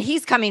 And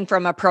he's coming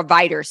from a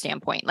provider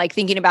standpoint,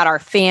 thinking about our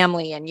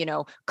family and,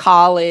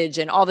 college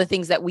and all the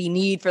things that we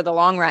need for the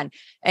long run.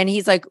 And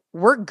he's like,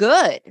 we're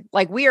good.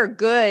 We are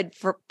good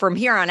from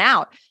here on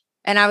out.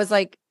 And I was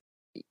like,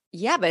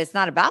 yeah, but it's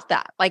not about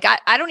that.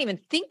 I don't even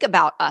think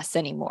about us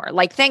anymore.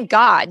 Thank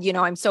God,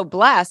 I'm so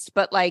blessed,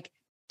 but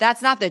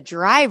that's not the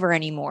driver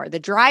anymore. The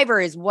driver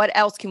is what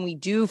else can we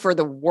do for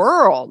the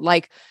world?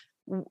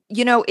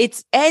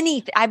 It's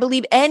anything. I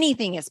believe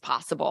anything is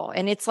possible.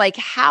 And it's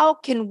how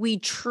can we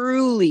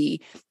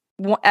truly,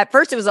 at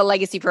first it was a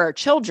legacy for our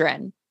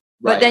children,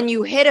 but then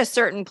you hit a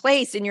certain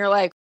place and you're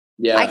like,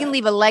 I can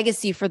leave a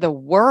legacy for the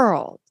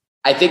world.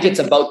 I think it's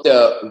about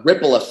the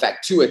ripple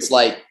effect too. It's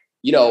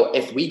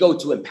if we go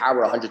to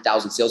empower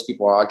 100,000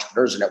 salespeople or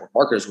entrepreneurs or network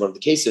marketers, whatever the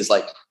case is,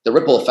 the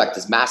ripple effect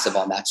is massive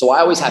on that. So I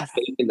always have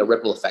faith in the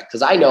ripple effect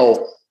because I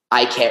know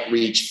I can't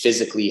reach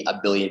physically 1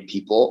 billion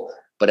people.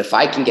 But if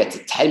I can get to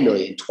 10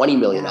 million, 20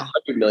 million,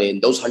 100 million,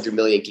 those 100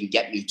 million can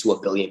get me to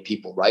 1 billion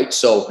people, right?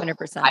 So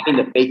 100%. Having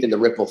the faith in the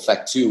ripple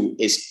effect too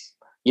is,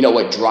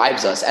 what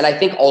drives us. And I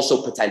think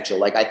also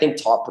potential. I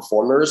think top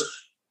performers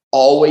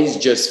always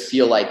just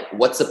feel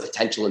what's the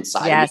potential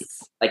inside of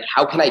me?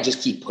 How can I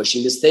just keep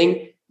pushing this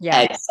thing?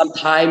 And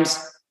sometimes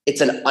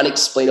it's an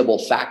unexplainable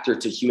factor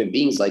to human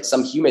beings.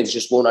 Some humans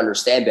just won't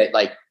understand that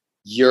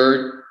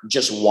you're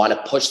just want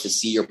to push to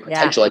see your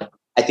potential.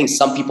 I think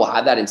some people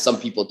have that and some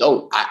people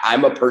don't.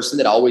 I'm a person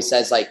that always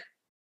says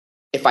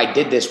if I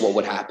did this, what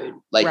would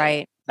happen?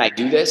 Can I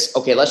do this?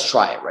 Okay, let's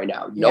try it right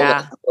now.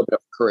 That's a little bit of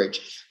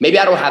courage. Maybe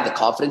I don't have the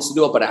confidence to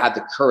do it, but I have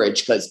the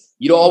courage because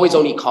you don't always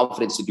need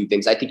confidence to do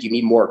things. I think you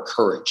need more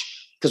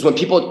courage because when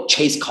people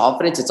chase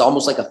confidence, it's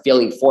almost like a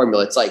failing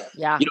formula. It's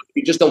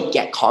you just don't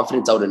get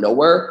confidence out of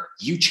nowhere.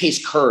 You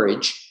chase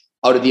courage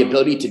out of the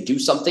ability to do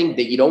something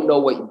that you don't know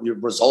what your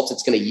results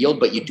it's going to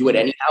yield, but you do it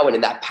anyhow. And in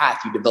that path,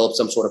 you develop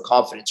some sort of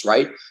confidence,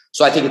 right?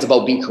 So I think it's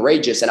about being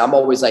courageous. And I'm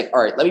always all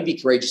right, let me be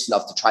courageous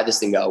enough to try this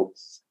thing out.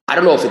 I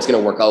don't know if it's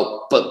going to work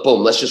out, but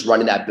boom, let's just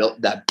run in that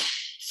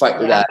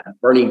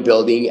burning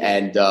building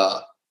and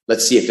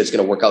let's see if it's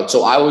going to work out.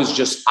 So I always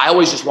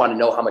just want to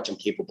know how much I'm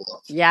capable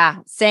of. Yeah,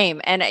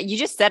 same. And you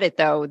just said it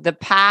though, the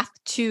path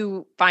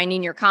to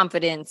finding your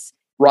confidence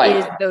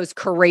is those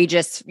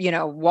courageous,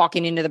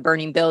 walking into the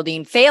burning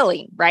building,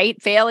 failing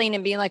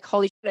and being like,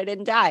 holy shit, I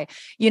didn't die.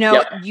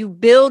 You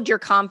build your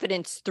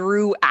confidence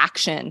through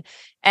action.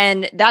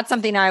 And that's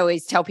something I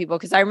always tell people.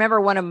 Cause I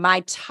remember one of my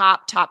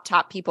top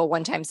people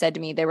one time said to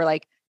me, they were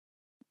like,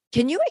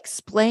 can you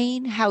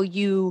explain how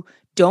you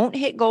don't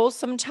hit goals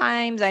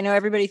sometimes? I know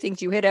everybody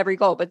thinks you hit every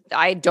goal, but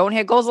I don't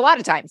hit goals a lot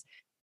of times.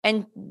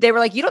 And they were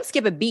like, you don't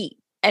skip a beat.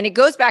 And it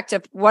goes back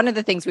to one of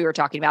the things we were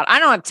talking about. I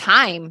don't have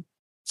time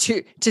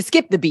to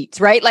skip the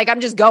beats, right? I'm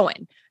just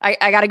going,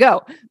 I got to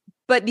go.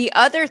 But the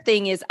other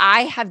thing is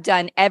I have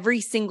done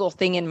every single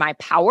thing in my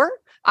power.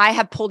 I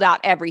have pulled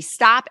out every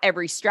stop,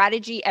 every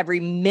strategy, every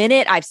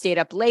minute. I've stayed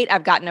up late.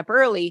 I've gotten up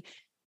early.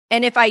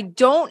 And if I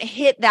don't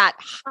hit that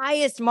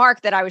highest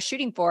mark that I was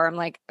shooting for, I'm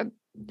like,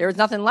 there was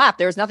nothing left.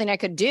 There was nothing I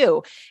could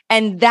do.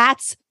 And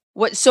that's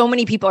what so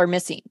many people are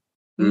missing.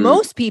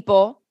 Most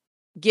people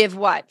give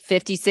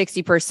 50,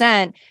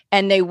 60%,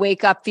 and they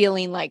wake up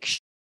feeling like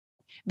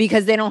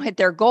because they don't hit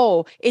their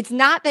goal. It's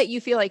not that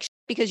you feel like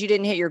because you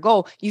didn't hit your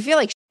goal. You feel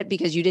like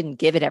because you didn't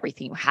give it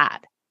everything you had.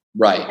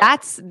 Right.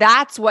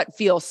 That's what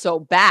feels so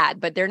bad,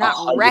 but they're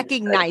not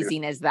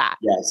recognizing as that.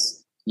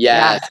 Yes.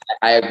 Yeah,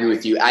 I agree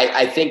with you.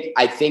 I think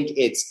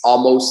it's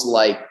almost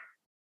like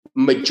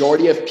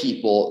majority of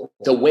people,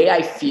 the way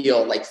I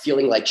feel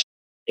feeling like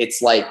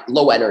it's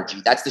low energy.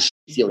 That's the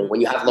feeling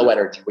when you have low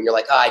energy, when you're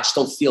like, I just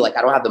don't feel like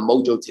I don't have the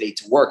mojo today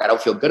to work. I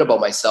don't feel good about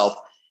myself.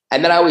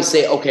 And then I always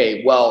say,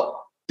 okay,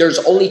 well, there's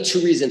only two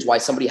reasons why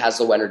somebody has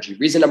low energy.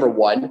 Reason number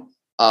one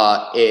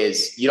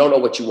is you don't know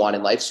what you want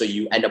in life, so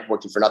you end up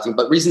working for nothing.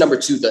 But reason number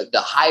two, the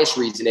highest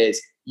reason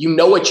is you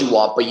know what you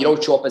want, but you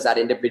don't show up as that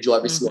individual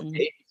every single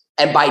day.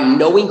 And by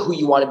knowing who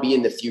you want to be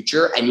in the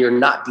future and you're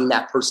not being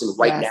that person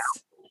right now,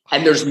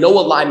 and there's no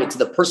alignment to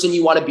the person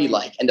you want to be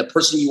like and the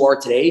person you are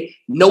today,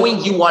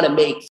 knowing you want to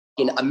make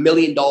 $1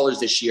 million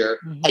this year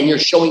and you're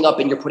showing up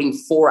and you're putting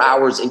 4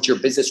 hours into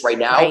your business right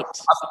now,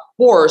 of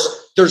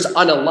course, there's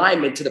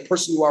unalignment to the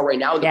person you are right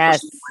now and the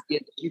person you want to be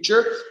in the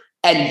future.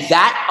 And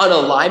that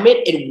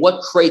unalignment is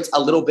what creates a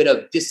little bit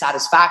of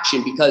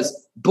dissatisfaction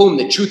because boom,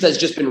 the truth has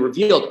just been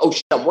revealed. Oh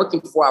shit, I'm working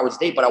 4 hours a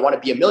day, but I want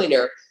to be a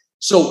millionaire.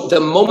 So the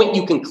moment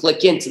you can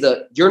click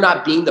into you're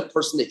not being the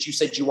person that you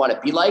said you want to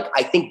be like,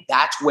 I think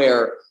that's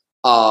where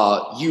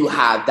you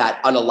have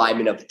that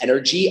unalignment of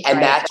energy.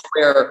 And that's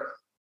where,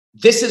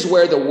 this is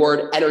where the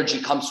word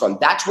energy comes from.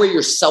 That's where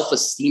your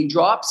self-esteem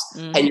drops.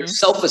 And your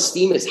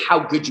self-esteem is how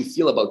good you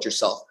feel about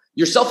yourself.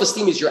 Your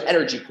self-esteem is your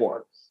energy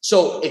core.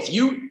 So if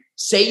you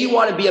say you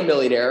want to be a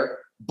millionaire,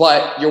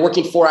 but you're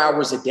working 4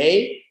 hours a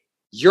day,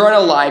 you're in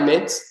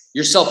alignment.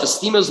 Your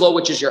self-esteem is low,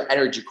 which is your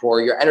energy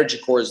core. Your energy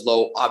core is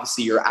low.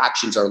 Obviously, your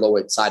actions are low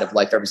inside of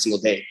life every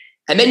single day.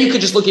 And then you could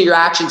just look at your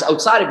actions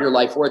outside of your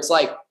life where it's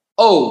like,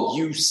 oh,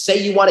 you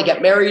say you want to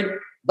get married,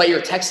 but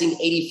you're texting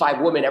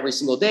 85 women every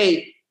single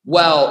day.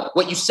 Well,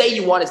 what you say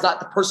you want is not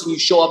the person you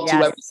show up to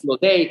every single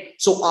day.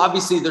 So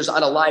obviously there's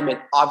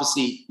unalignment.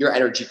 Obviously your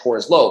energy core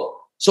is low.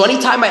 So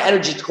anytime my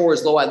energy core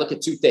is low, I look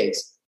at two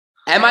things.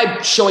 Am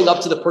I showing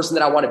up to the person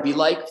that I want to be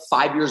like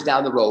 5 years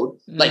down the road?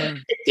 Like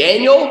if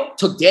Daniel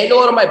took Daniel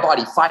out of my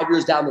body 5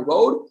 years down the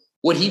road,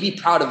 would he be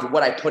proud of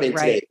what I put in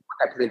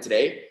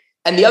today?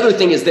 And the other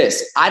thing is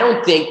this, I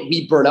don't think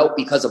we burn out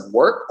because of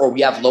work or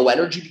we have low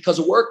energy because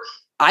of work.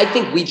 I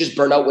think we just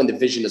burn out when the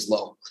vision is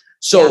low.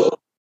 So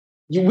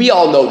we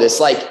all know this,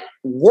 like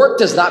work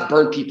does not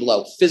burn people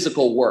out.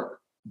 Physical work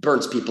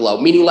burns people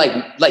out, meaning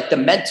like the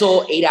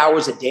mental 8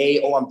 hours a day.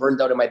 Oh, I'm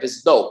burned out in my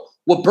business. No,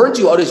 what burns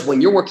you out is when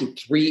you're working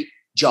 3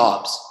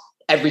 jobs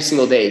every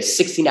single day,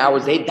 16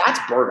 hours a day. That's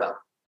burnout.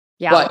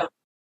 Yeah.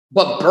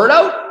 But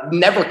burnout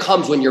never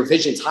comes when your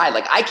vision's high.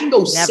 Like I can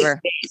go 6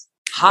 days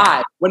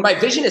high. When my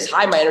vision is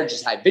high, my energy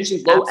is high.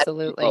 Vision's low.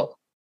 Absolutely. Low.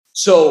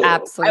 So I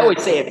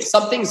always say if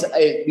something's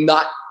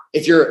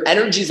if your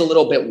energy is a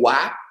little bit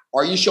whack,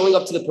 are you showing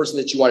up to the person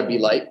that you want to be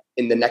like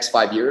in the next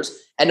 5 years?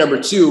 And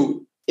number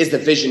two, is the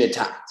vision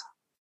intact?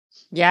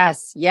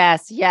 Yes.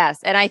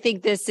 And I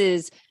think this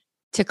is,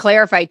 to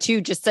clarify too,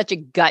 just such a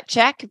gut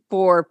check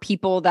for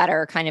people that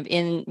are kind of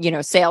in,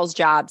 sales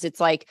jobs. It's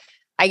like,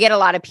 I get a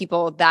lot of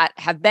people that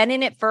have been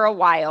in it for a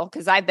while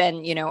because I've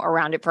been,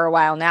 around it for a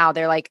while now.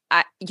 They're like,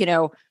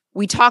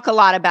 we talk a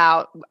lot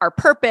about our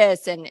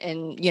purpose and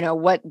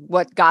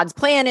what God's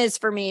plan is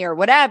for me or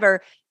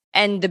whatever.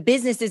 And the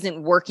business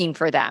isn't working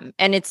for them.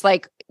 And it's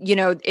like,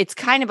 it's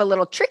kind of a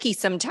little tricky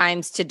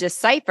sometimes to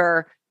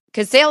decipher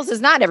because sales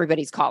is not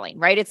everybody's calling,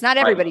 right? It's not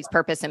everybody's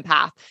purpose and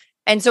path.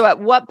 And so at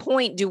what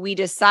point do we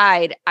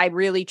decide, I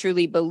really,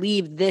 truly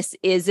believe this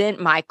isn't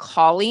my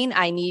calling.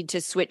 I need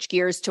to switch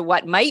gears to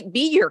what might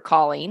be your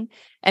calling.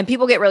 And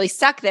people get really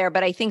stuck there.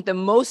 But I think the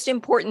most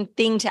important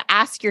thing to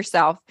ask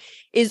yourself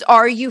is,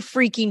 are you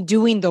freaking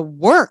doing the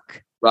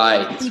work?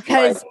 Right.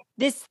 Because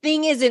this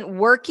thing isn't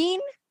working,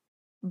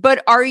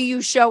 but are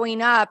you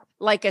showing up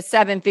like a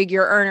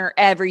 7-figure earner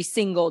every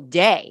single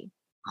day?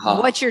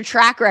 What's your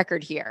track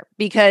record here?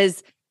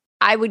 Because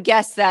I would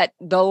guess that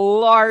the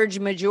large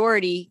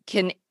majority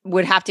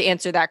would have to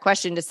answer that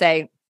question to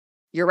say,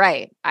 you're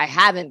right, I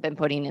haven't been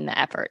putting in the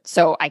effort.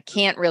 So I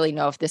can't really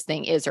know if this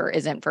thing is or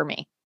isn't for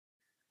me.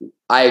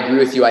 I agree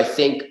with you. I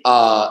think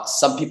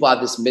some people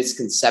have this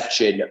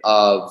misconception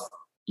of,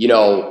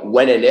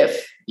 when and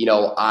if,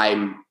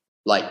 I'm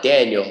like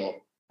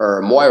Daniel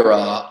or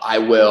Moira, I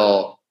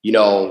will,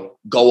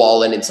 go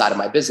all in inside of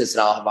my business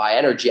and I'll have high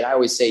energy. And I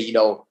always say,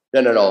 no.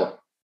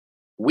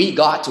 We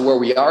got to where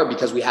we are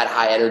because we had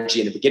high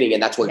energy in the beginning,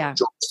 and that's what drove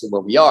us to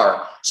where we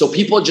are. So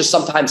people just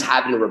sometimes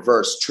have in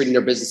reverse, treating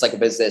their business like a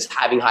business,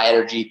 having high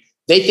energy.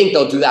 They think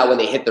they'll do that when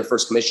they hit their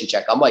first commission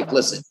check. I'm like,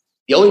 listen,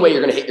 the only way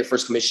you're going to hit your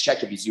first commission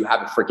check is you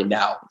have it freaking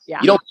now.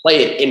 You don't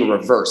play it in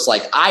reverse.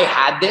 Like I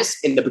had this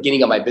in the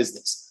beginning of my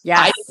business.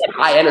 I get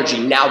high energy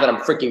now that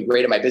I'm freaking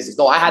great at my business.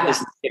 No, I had this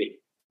in the beginning.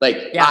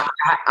 Like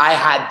I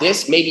had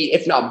this, maybe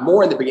if not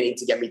more in the beginning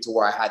to get me to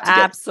where I had to get.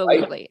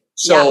 Absolutely. Right?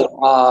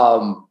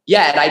 So,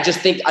 and I just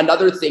think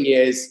another thing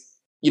is,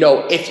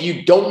 if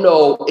you don't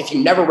know, if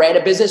you never ran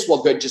a business,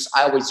 well, good.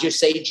 I always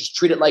say,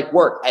 treat it like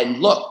work. And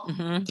look,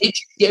 did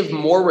you give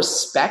more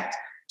respect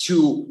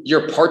to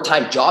your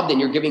part-time job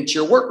than you're giving to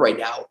your work right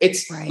now?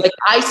 It's like,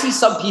 I see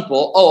some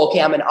people,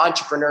 I'm an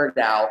entrepreneur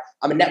now.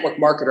 I'm a network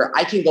marketer.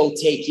 I can go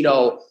take,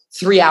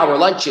 3-hour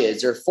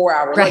lunches or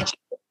 4-hour lunches.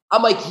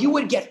 I'm like, you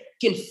would get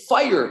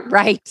fired.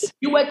 Right. If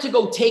you went to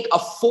go take a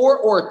 4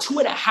 or a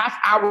 2.5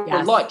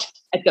 hour lunch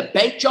at the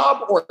bank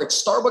job or at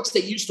Starbucks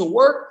that used to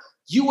work,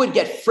 you would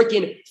get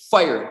freaking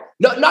fired.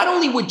 Not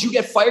only would you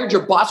get fired,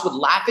 your boss would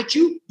laugh at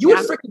you. You would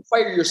freaking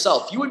fire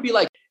yourself. You would be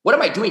like, what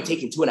am I doing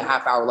taking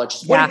 2.5-hour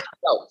lunches? What do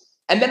you know?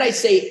 And then I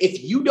say,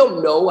 if you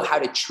don't know how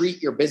to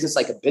treat your business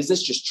like a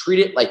business, just treat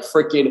it like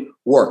freaking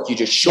work. You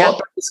just show up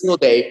every single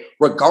day,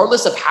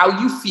 regardless of how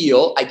you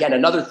feel. Again,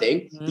 another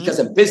thing, because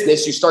in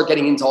business, you start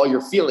getting into all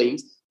your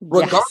feelings.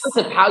 Regardless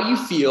of how you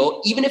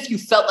feel, even if you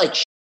felt like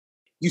shit,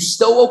 you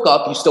still woke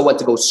up, you still went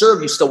to go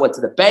serve, you still went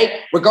to the bank,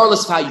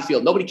 regardless of how you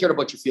feel. Nobody cared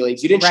about your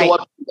feelings. You didn't show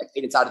up to get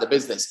paid inside of the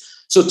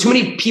business. So too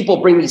many people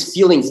bring these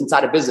feelings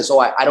inside of business. Oh,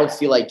 I don't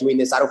feel like doing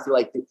this. I don't feel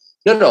like this.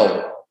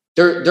 No.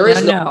 There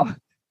is no.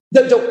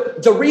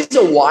 The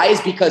reason why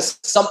is because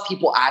some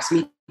people ask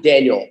me,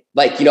 Daniel,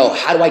 like,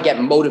 how do I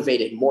get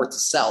motivated more to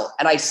sell?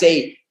 And I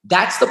say,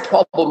 that's the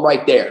problem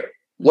right there.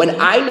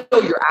 When I know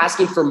you're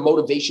asking for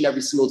motivation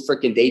every single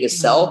freaking day to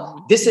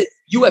sell,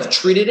 you have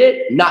treated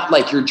it not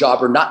like your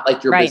job or not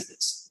like your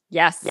business.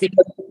 Yes.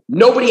 Because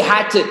nobody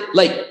had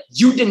to,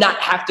 you did not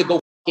have to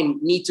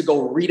need to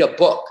go read a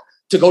book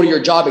to go to your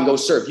job and go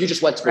serve. You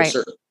just went to go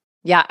serve.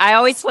 Yeah. I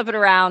always flip it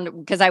around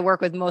because I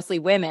work with mostly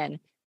women.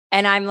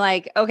 And I'm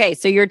like, okay,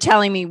 so you're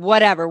telling me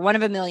whatever, one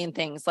of a million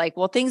things. Like,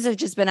 well, things have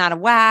just been out of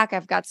whack.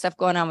 I've got stuff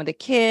going on with the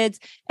kids.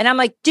 And I'm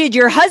like, did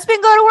your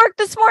husband go to work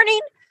this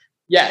morning?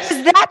 Yes.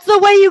 That's the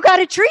way you got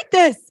to treat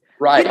this.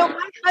 Right.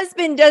 My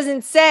husband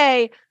doesn't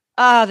say,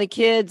 oh, the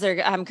kids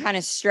I'm kind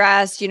of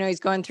stressed. He's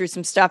going through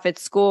some stuff at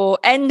school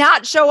and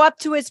not show up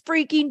to his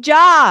freaking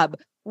job.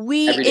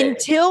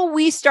 Until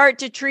we start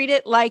to treat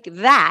it like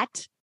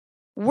that,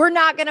 we're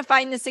not going to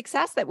find the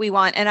success that we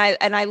want. And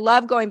I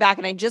love going back,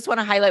 and I just want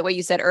to highlight what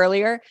you said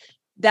earlier,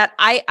 that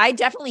I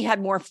definitely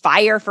had more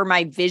fire for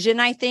my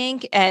vision, I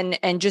think,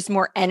 and just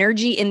more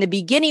energy in the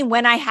beginning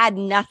when I had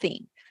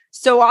nothing.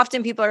 So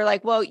often people are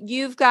like, well,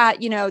 you've got,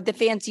 the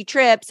fancy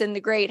trips and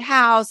the great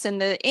house and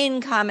the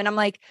income. And I'm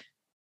like,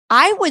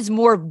 I was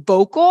more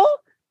vocal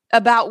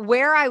about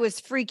where I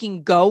was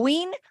freaking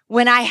going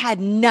when I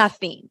had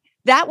nothing.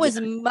 That was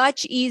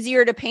much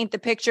easier to paint the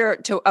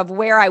picture of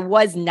where I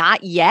was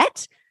not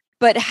yet,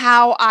 but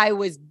how I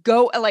was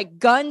like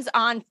guns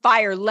on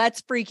fire.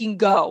 Let's freaking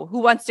go. Who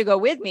wants to go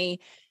with me?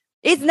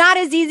 It's not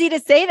as easy to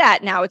say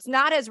that now. It's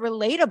not as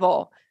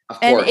relatable.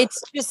 And it's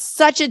just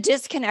such a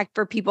disconnect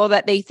for people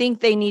that they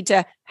think they need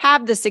to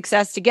have the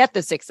success to get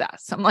the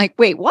success. I'm like,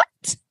 wait, what?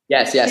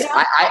 Yes.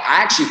 I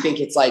actually think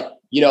it's like,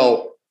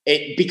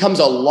 it becomes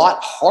a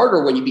lot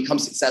harder when you become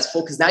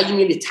successful, because now you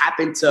need to tap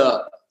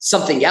into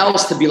something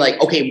else to be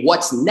like, okay,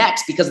 what's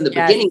next? Because in the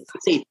beginning, I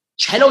say,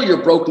 channel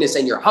your brokenness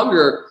and your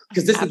hunger,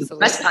 because this is the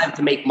best time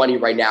to make money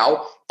right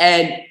now.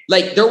 And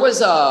there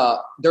was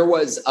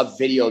a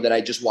video that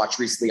I just watched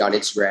recently on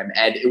Instagram,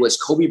 and it was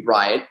Kobe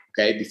Bryant.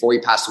 Okay. Before he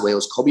passed away, it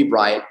was Kobe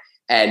Bryant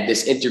and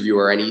this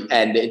interviewer, and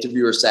the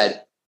interviewer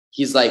said,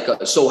 he's like,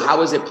 so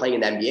how is it playing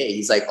in the NBA?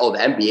 He's like, oh, the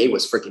NBA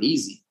was freaking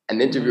easy.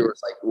 And the interviewer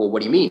was like, well,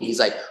 what do you mean? He's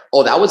like,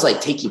 oh, that was like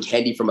taking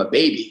candy from a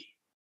baby.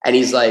 And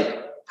he's like,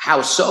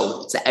 how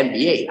so? It's the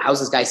NBA. How's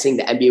this guy saying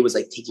the NBA was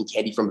like taking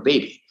candy from a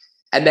baby?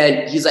 And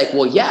then he's like,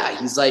 well, yeah.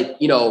 He's like,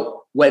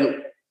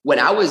 when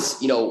I was,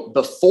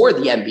 before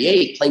the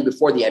NBA, playing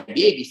before the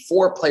NBA,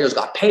 before players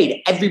got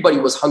paid, everybody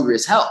was hungry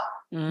as hell.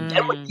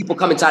 Then when people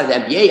come inside of the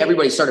NBA,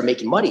 everybody started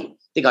making money.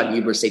 They got a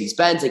new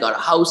Mercedes-Benz, they got a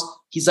house.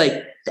 He's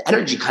like, the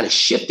energy kind of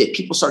shifted.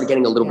 People started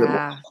getting a little bit more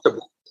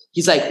comfortable.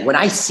 He's like, when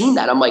I seen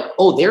that, I'm like,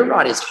 oh, they're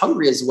not as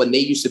hungry as when they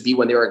used to be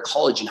when they were in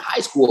college and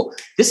high school.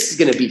 This is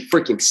going to be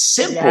freaking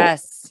simple.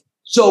 Yes.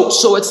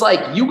 So it's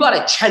like, you got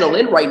to channel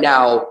in right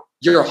now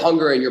your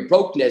hunger and your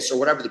brokenness or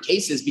whatever the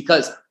case is,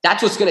 because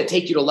that's what's going to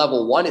take you to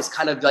level one. Is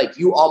kind of like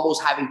you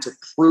almost having to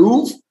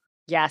prove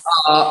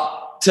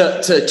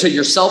to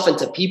yourself and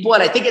to people.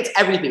 And I think it's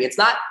everything. It's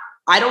not,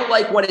 I don't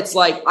like what it's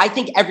like. I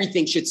think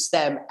everything should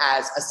stem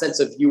as a sense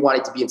of you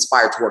wanting to be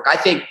inspired to work. I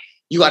think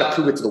you got to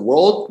prove it to the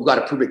world. You got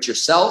to prove it to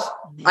yourself.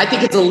 I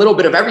think it's a little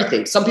bit of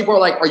everything. Some people are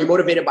like, are you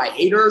motivated by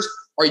haters?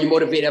 Are you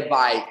motivated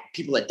by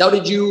people that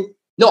doubted you?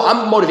 No,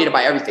 I'm motivated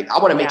by everything. I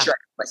want to make sure I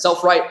prove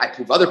myself right. I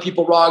prove other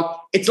people wrong.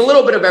 It's a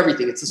little bit of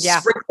everything. It's a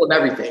sprinkle of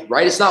everything,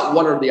 right? It's not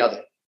one or the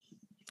other.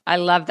 I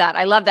love that.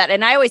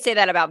 And I always say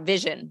that about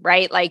vision,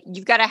 right? Like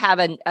you've got to have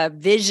a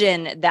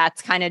vision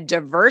that's kind of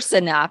diverse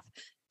enough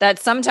that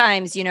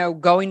sometimes,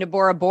 going to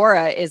Bora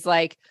Bora is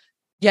like,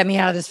 get me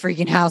out of this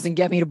freaking house and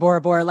get me to Bora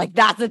Bora. Like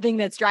that's the thing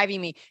that's driving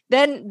me.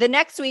 Then the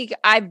next week,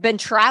 I've been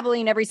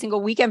traveling every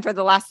single weekend for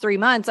the last 3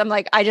 months. I'm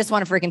like, I just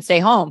want to freaking stay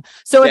home.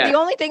 So if the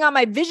only thing on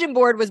my vision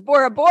board was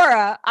Bora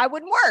Bora, I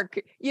wouldn't work,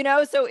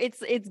 So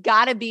it's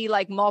got to be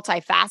like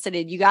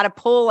multifaceted. You got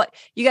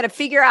to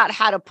figure out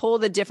how to pull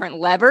the different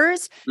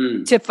levers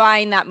to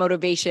find that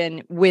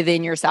motivation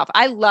within yourself.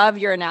 I love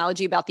your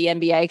analogy about the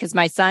NBA because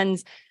my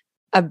son's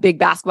a big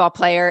basketball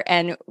player,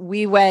 and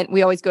we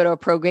always go to a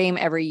pro game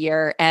every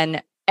year,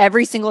 and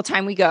every single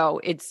time we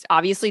go, it's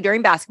obviously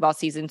during basketball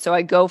season. So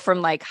I go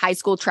from like high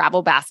school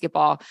travel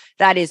basketball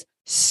that is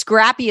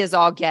scrappy as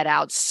all get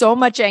out, so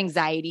much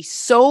anxiety,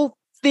 so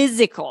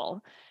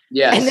physical.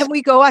 Yes. And then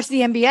we go watch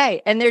the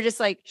NBA and they're just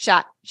like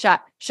shot.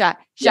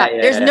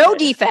 There's no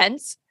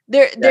defense.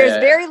 There's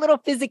very little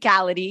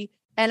physicality.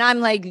 And I'm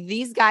like,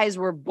 these guys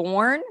were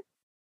born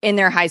in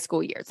their high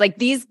school years. Like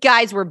these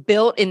guys were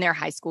built in their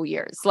high school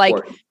years. Like,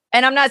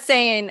 and I'm not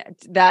saying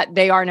that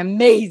they aren't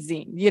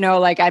amazing,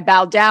 like I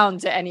bow down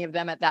to any of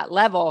them at that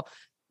level,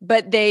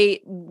 but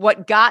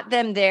what got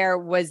them there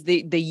was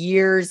the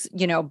years,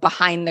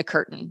 behind the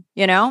curtain,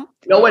 You know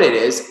what it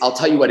is? I'll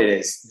tell you what it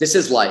is. This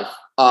is life,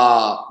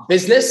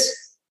 business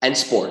and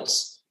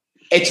sports.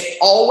 It's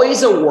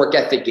always a work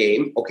ethic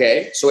game.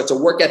 Okay. So it's a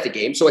work ethic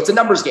game. So it's a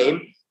numbers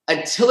game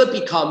until it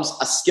becomes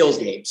a skills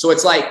game. So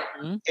it's like,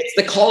 it's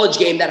the college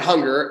game, that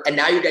hunger, and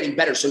now you're getting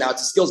better. So now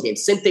it's a skills game.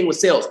 Same thing with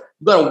sales.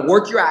 You got to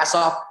work your ass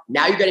off.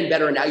 Now you're getting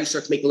better. And now you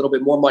start to make a little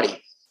bit more money.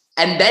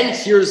 And then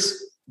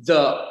here's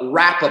the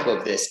wrap up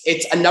of this.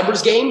 It's a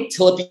numbers game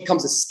till it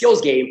becomes a skills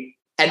game.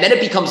 And then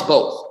it becomes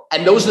both.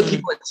 And those are the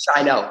people that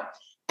shine out.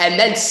 And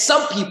then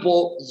some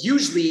people,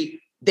 usually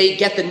they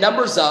get the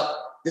numbers up,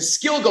 the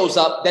skill goes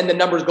up, then the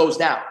numbers goes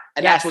down.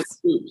 And that's what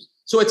they lose.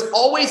 So it's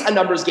always a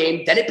numbers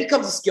game. Then it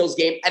becomes a skills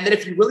game. And then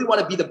if you really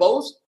want to be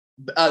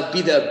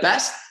the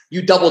best,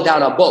 you double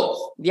down on both.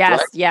 Yes.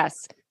 Right?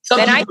 Yes. Some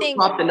people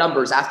drop the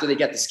numbers after they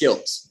get the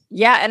skills.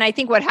 Yeah. And I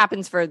think what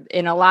happens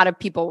in a lot of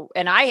people,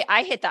 and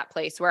I hit that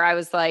place where I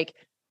was like,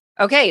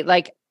 okay,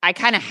 like I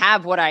kind of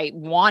have what I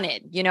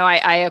wanted,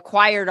 I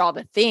acquired all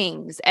the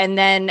things, and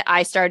then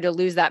I started to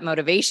lose that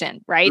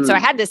motivation. Right. So I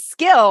had the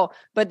skill,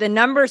 but the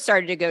numbers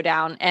started to go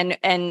down.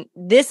 And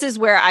this is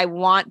where I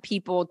want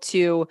people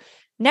to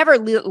never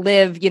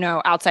live,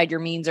 outside your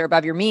means or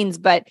above your means,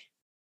 but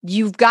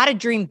you've got to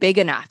dream big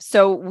enough.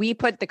 So we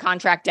put the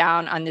contract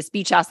down on this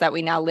beach house that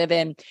we now live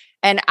in.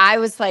 And I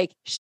was like,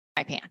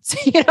 my pants,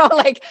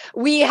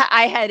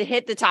 I had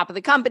hit the top of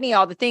the company,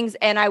 all the things.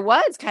 And I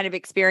was kind of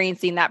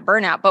experiencing that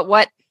burnout. But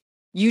what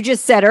you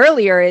just said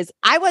earlier is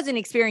I wasn't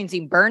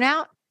experiencing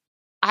burnout.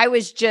 I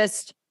was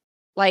just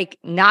like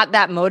not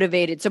that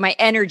motivated. So my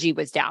energy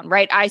was down,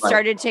 right? I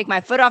started to take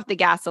my foot off the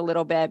gas a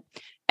little bit.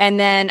 And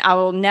then I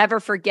will never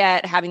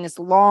forget having this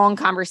long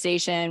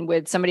conversation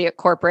with somebody at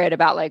corporate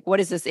about like, what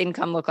does this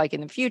income look like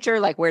in the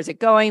future? Like, where's it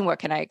going? What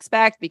can I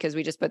expect? Because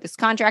we just put this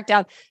contract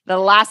down. The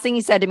last thing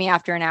he said to me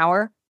after an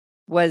hour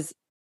was,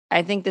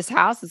 I think this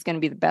house is going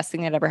to be the best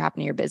thing that ever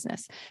happened to your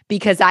business,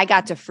 because I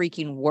got to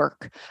freaking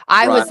work.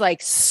 I was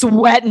like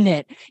sweating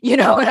it,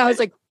 and I was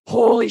like,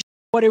 holy shit,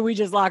 what did we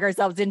just lock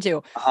ourselves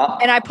into?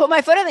 And I put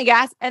my foot on the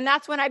gas, and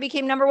that's when I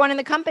became number one in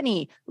the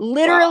company,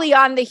 literally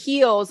on the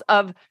heels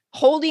of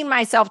holding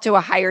myself to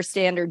a higher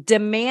standard,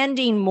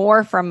 demanding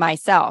more from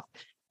myself.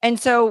 And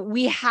so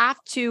we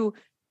got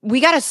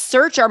to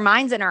search our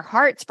minds and our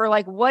hearts for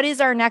like, what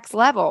is our next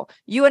level?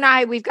 You and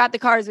I, we've got the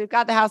cars, we've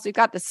got the house, we've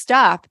got the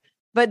stuff,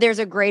 but there's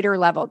a greater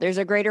level. There's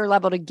a greater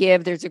level to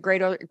give. There's a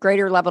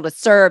greater level to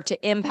serve,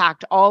 to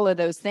impact, all of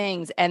those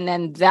things. And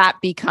then that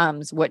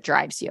becomes what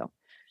drives you.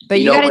 But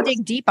you got to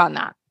dig deep on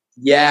that.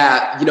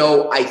 Yeah.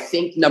 I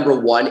think number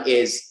one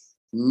is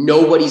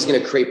nobody's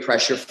going to create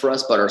pressure for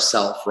us but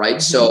ourselves. Right. Mm-hmm.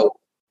 So,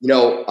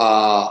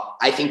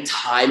 I think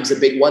time's a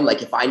big one.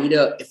 Like if I need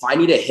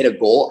to hit a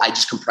goal, I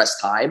just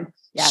compress time.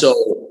 Yes.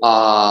 So,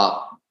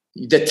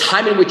 the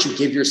time in which you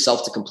give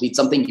yourself to complete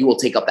something, you will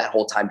take up that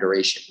whole time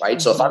duration. Right. Mm-hmm.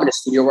 So if I'm in a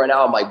studio right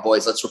now, I'm like,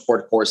 boys, let's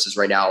record courses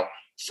right now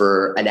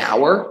for an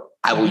hour.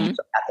 I will use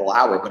that whole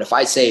hour. But if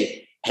I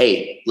say,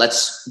 hey,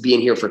 let's be in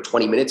here for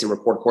 20 minutes and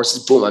record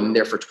courses, boom, I'm in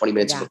there for 20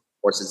 minutes and record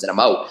courses and I'm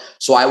out.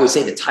 So I always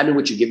say the time in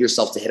which you give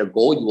yourself to hit a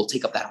goal, you will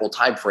take up that whole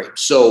time frame.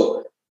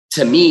 So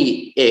to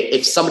me,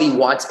 if somebody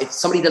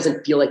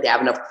doesn't feel like they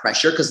have enough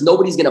pressure, because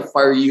nobody's going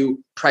to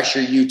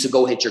pressure you to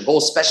go hit your goal,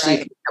 especially if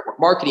you're network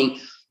marketing,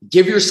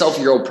 give yourself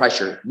your own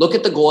pressure. Look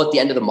at the goal at the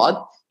end of the month.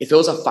 If it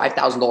was a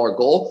 $5,000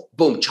 goal,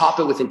 boom, chop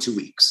it within 2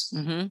 weeks.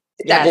 Mm-hmm.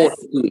 That goal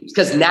in 2 weeks.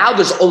 Because now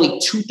there's only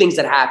two things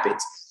that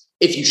happens.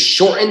 If you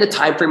shorten the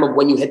time frame of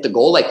when you hit the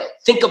goal, like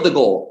think of the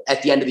goal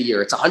at the end of the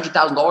year. It's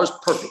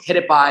 $100,000. Perfect. Hit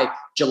it by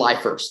July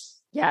 1st.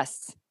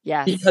 Yes.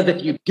 Yes. Because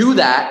if you do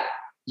that,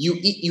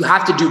 you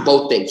have to do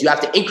both things. You have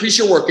to increase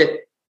your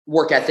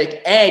work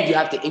ethic and you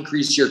have to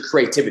increase your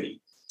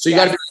creativity. So you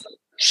got to be like,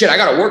 shit, I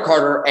got to work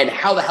harder. And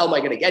how the hell am I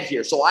going to get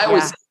here? So I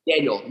always say,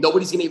 Daniel,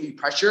 nobody's going to give you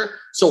pressure.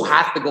 So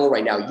half the goal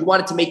right now. You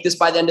wanted to make this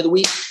by the end of the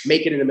week,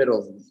 make it in the middle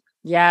of the week.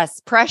 Yes.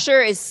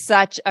 Pressure is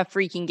such a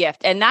freaking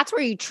gift. And that's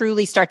where you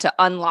truly start to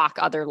unlock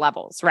other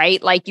levels,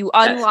 right? Like you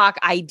unlock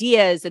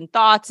ideas and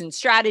thoughts and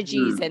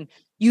strategies and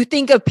you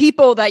think of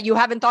people that you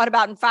haven't thought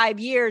about in 5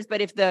 years.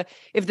 But if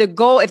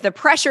the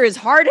pressure is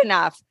hard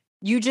enough,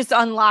 you just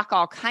unlock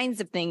all kinds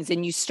of things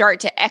and you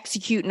start to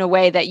execute in a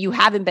way that you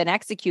haven't been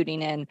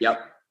executing in. Yep.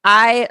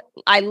 I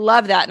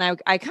love that. And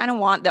I kind of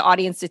want the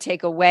audience to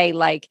take away,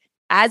 like,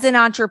 as an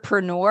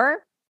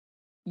entrepreneur,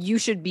 you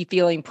should be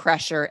feeling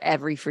pressure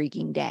every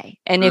freaking day.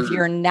 And if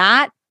you're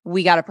not,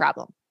 we got a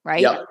problem,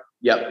 right?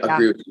 Yep.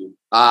 Agree with you.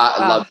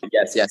 I love it.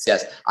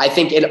 Yes. I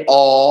think in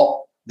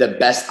all the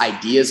best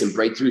ideas and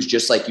breakthroughs,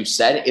 just like you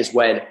said, is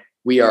when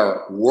we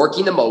are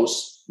working the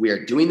most, we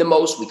are doing the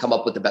most, we come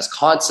up with the best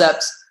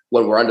concepts.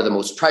 When we're under the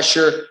most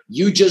pressure,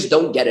 you just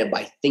don't get it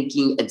by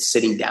thinking and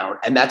sitting down.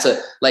 And that's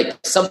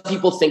some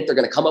people think they're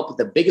going to come up with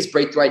the biggest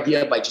breakthrough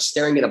idea by just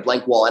staring at a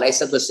blank wall. And I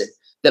said, listen,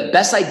 the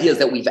best ideas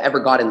that we've ever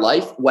got in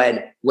life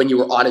when you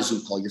were on a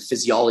Zoom call, your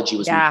physiology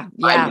was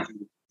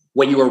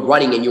when you were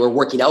running and you were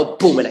working out,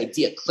 boom, an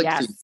idea clicked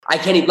through. I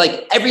can't even,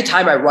 like, every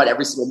time I run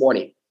every single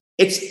morning,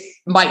 it's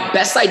my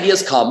best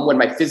ideas come when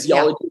my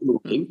physiology is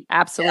moving.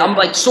 Absolutely. And I'm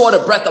like so out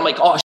of breath. I'm like,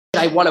 oh, shit,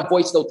 I want to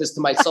voice note this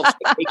to myself so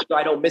I make sure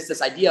I don't miss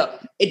this idea.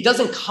 It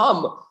doesn't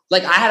come.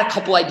 Like, I had a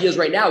couple ideas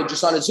right now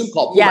just on a Zoom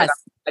call. Boom, I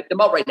type them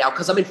out right now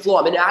because I'm in flow.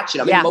 I'm in action.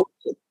 I'm in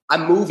motion.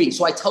 I'm moving.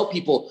 So I tell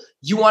people,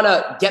 you want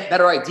to get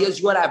better ideas.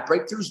 You want to have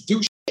breakthroughs.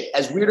 Do shit.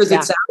 As weird as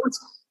it sounds,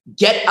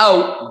 get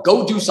out,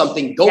 go do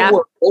something, go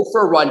work, go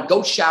for a run,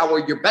 go shower.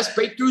 Your best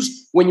breakthroughs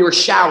when you were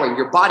showering,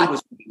 your body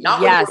was moving,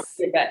 not when you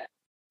were in bed.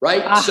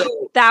 Right?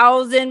 So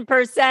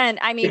 1,000%.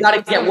 I mean, you got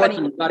to get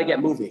working. You got to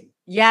get moving.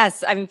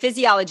 Yes. I mean,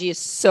 physiology is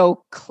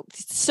so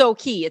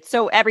key. It's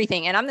so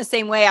everything. And I'm the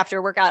same way after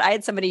a workout. I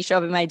had somebody show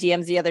up in my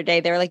DMs the other day.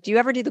 They were like, do you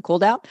ever do the cool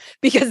down?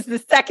 Because the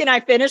second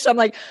I finish, I'm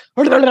like,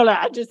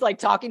 just like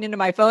talking into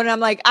my phone. And I'm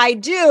like, I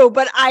do,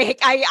 but I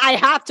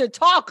have to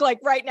talk like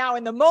right now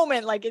in the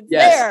moment, like it's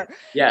there.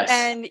 Yes.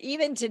 And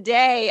even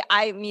today,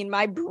 I mean,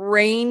 my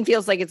brain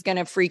feels like it's going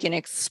to freaking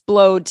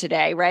explode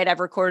today, right?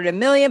 I've recorded 1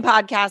 million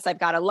podcasts. I've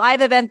got a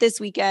live event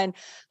this weekend.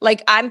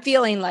 Like, I'm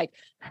feeling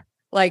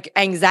like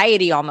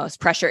anxiety, almost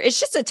pressure. It's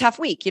just a tough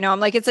week. You know, I'm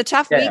like, it's a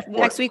tough week.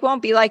 Next week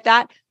won't be like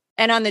that.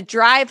 And on the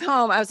drive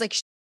home, I was like,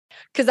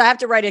 because I have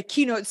to write a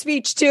keynote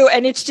speech too.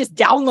 And it's just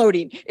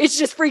downloading. It's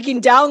just freaking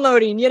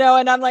downloading, you know,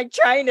 and I'm like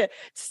trying to,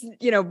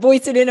 you know,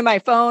 voice it into my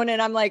phone. And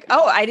I'm like,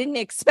 oh, I didn't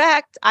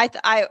expect.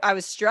 I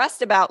was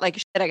stressed about like,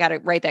 shit, I got to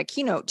write that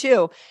keynote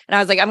too. And I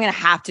was like, I'm going to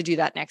have to do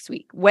that next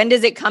week. When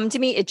does it come to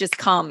me? It just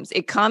comes.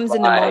 It comes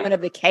in the moment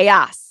of the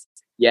chaos.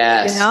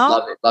 Yes. You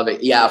know? Love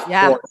it. Yeah. Of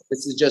course.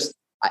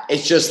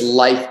 It's just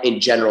life in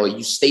general.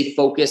 You stay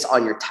focused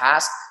on your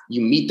task,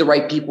 you meet the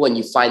right people, and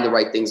you find the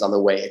right things on the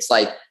way. It's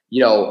like,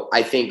 you know,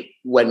 I think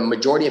when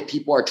majority of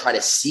people are trying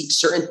to seek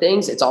certain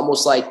things, it's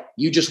almost like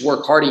you just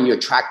work hard and you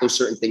attract those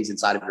certain things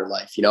inside of your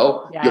life. You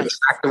know, you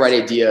attract the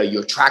right idea, you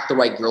attract the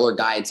right girl or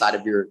guy inside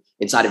of your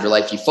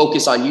life. You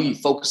focus on you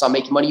focus on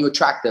making money, you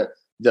attract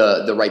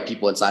the right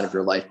people inside of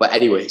your life. But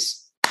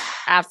anyways.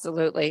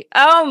 Absolutely.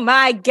 Oh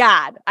my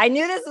God. I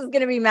knew this was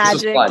going to be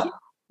magic.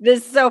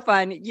 This is so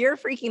fun. You're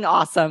freaking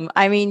awesome.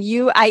 I mean,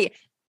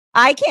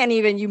 I can't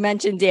even, you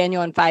mentioned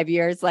Daniel in 5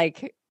 years,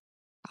 like,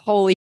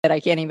 holy shit, I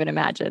can't even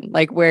imagine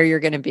like where you're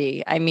going to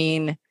be. I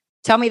mean,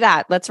 tell me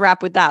that. Let's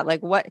wrap with that.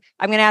 Like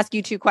I'm going to ask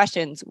you 2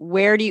 questions.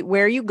 Where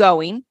are you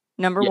going?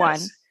 Number one.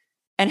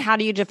 And how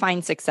do you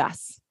define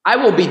success? I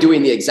will be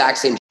doing the exact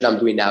same shit I'm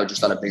doing now,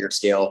 just on a bigger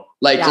scale.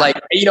 Like,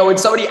 you know, when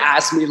somebody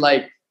asks me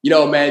like, you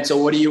know, man, so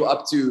what are you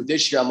up to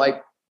this year? I'm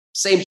like,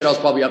 same shit I was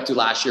probably up to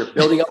last year,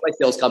 building up my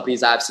sales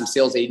companies. I have some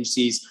sales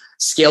agencies,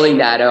 scaling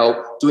that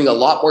out, doing a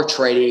lot more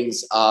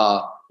trainings,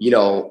 you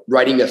know,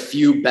 writing a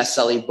few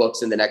best-selling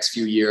books in the next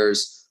few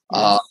years,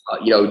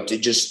 you know,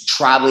 just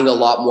traveling a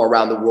lot more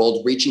around the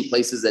world, reaching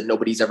places that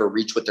nobody's ever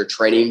reached with their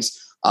trainings,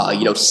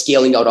 you know,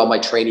 scaling out all my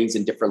trainings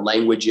in different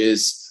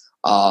languages.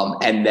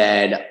 And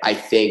then I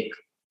think,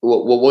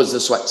 what was the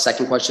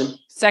second question?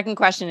 Second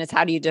question is,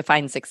 how do you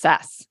define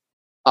success?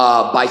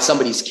 By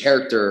somebody's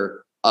character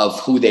of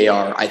who they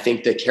are. I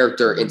think the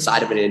character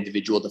inside of an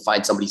individual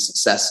defines somebody's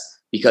success,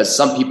 because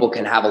some people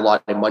can have a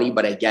lot of money,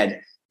 but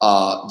again,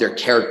 their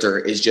character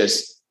is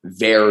just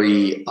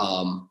very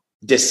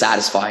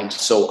dissatisfying.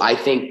 So I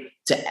think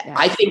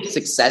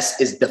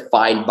success is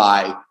defined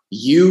by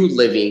you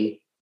living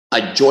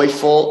a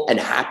joyful and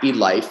happy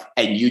life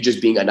and you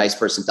just being a nice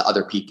person to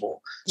other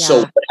people. Yeah.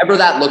 So whatever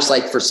that looks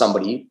like for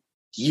somebody,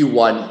 you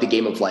won the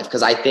game of life.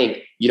 Because I think,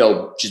 you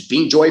know, just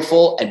being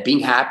joyful and being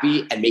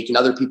happy and making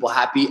other people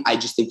happy, I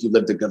just think you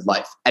lived a good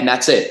life. And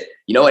that's it.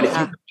 You know, and if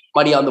you put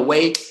money on the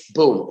way,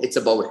 boom, it's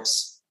a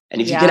bonus.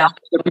 And if you get out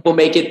other people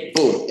make it,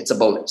 boom, it's a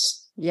bonus.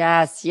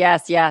 Yes.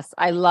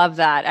 I love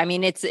that. I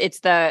mean, it's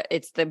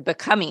the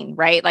becoming,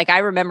 right? Like I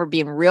remember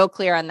being real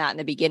clear on that in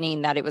the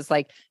beginning, that it was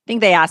like, I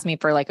think they asked me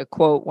for like a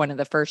quote one of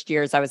the first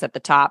years I was at the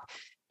top.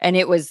 And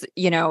it was,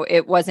 you know,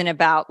 it wasn't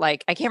about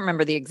like, I can't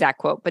remember the exact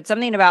quote, but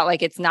something about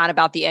like, it's not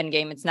about the end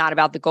game. It's not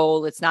about the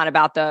goal. It's not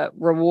about the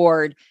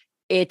reward.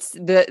 It's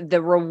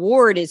the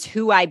reward is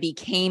who I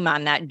became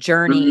on that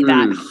journey,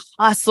 that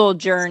hustle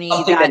journey.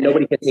 Something that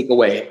nobody can take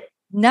away.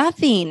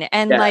 Nothing.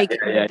 And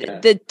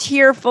the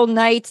tearful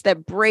nights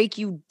that break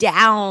you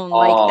down,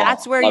 like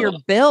that's where you're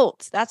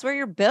built. That's where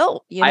you're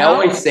built. You know? I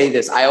always say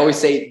this. I always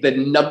say the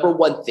number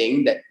one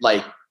thing that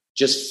like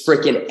just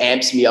freaking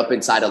amps me up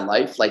inside of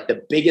life. Like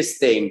the biggest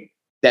thing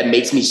that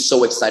makes me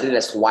so excited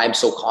as to why I'm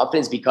so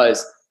confident is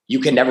because you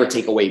can never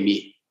take away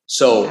me.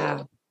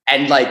 So,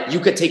 and like you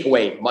could take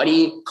away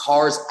money,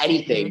 cars,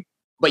 anything,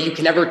 but you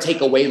can never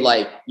take away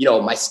like, you know,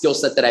 my skill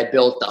set that I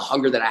built, the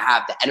hunger that I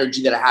have, the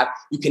energy that I have.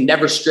 You can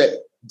never strip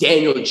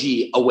Daniel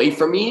G away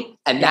from me.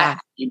 And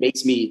that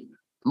makes me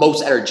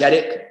most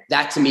energetic.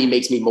 That to me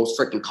makes me most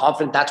freaking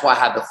confident. That's why I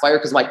have the fire.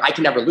 Cause like I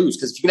can never lose.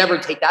 Cause if you can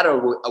never take that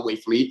away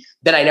from me,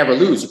 then I never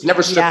lose. You can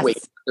never strip away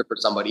for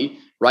somebody.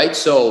 Right.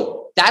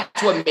 So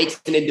that's what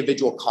makes an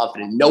individual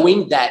confident,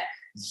 knowing that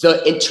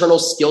the internal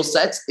skill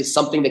sets is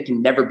something that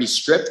can never be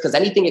stripped, because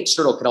anything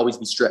external can always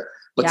be stripped,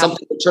 but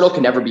something internal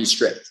can never be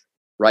stripped.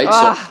 Right.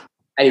 So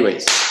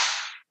anyways.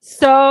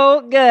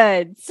 So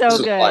good. So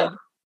good. Fun.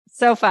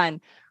 So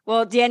fun.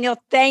 Well, Daniel,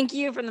 thank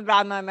you from the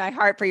bottom of my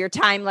heart for your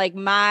time. Like,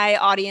 my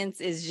audience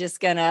is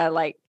just gonna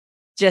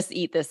just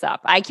eat this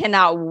up. I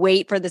cannot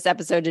wait for this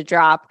episode to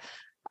drop.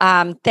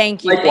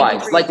 Thank you.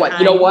 Likewise.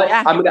 You know what?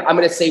 Yeah. I'm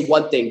gonna say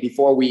one thing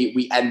before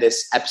we end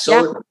this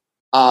episode.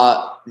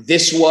 Yeah.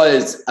 This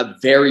was a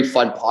very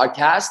fun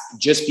podcast,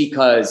 just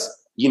because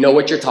you know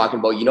what you're talking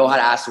about. You know how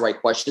to ask the right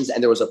questions,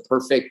 and there was a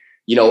perfect,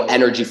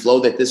 energy flow.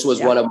 That this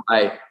was one of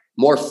my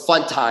more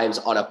fun times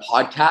on a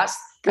podcast.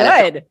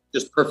 Good.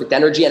 Just perfect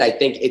energy. And I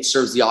think it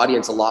serves the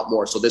audience a lot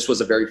more. So this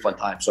was a very fun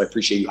time. So I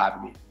appreciate you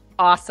having me.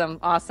 Awesome.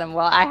 Awesome.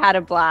 Well, I had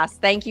a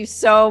blast. Thank you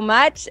so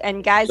much.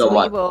 And guys,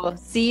 we will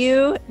see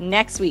you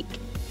next week.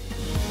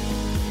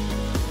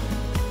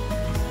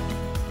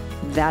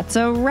 That's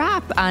a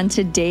wrap on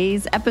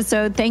today's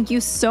episode. Thank you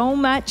so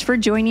much for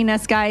joining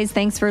us, guys.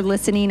 Thanks for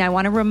listening. I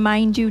want to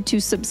remind you to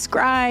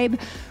subscribe,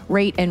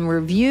 rate, and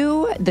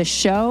review the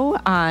show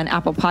on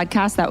Apple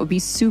Podcasts. That would be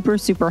super,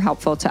 super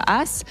helpful to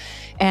us.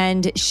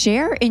 And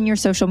share in your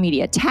social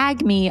media.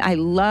 Tag me. I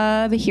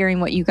love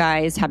hearing what you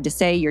guys have to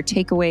say, your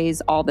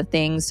takeaways, all the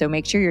things. So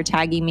make sure you're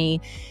tagging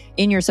me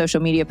in your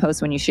social media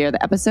posts when you share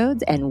the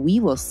episodes, and we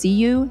will see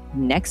you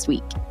next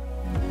week.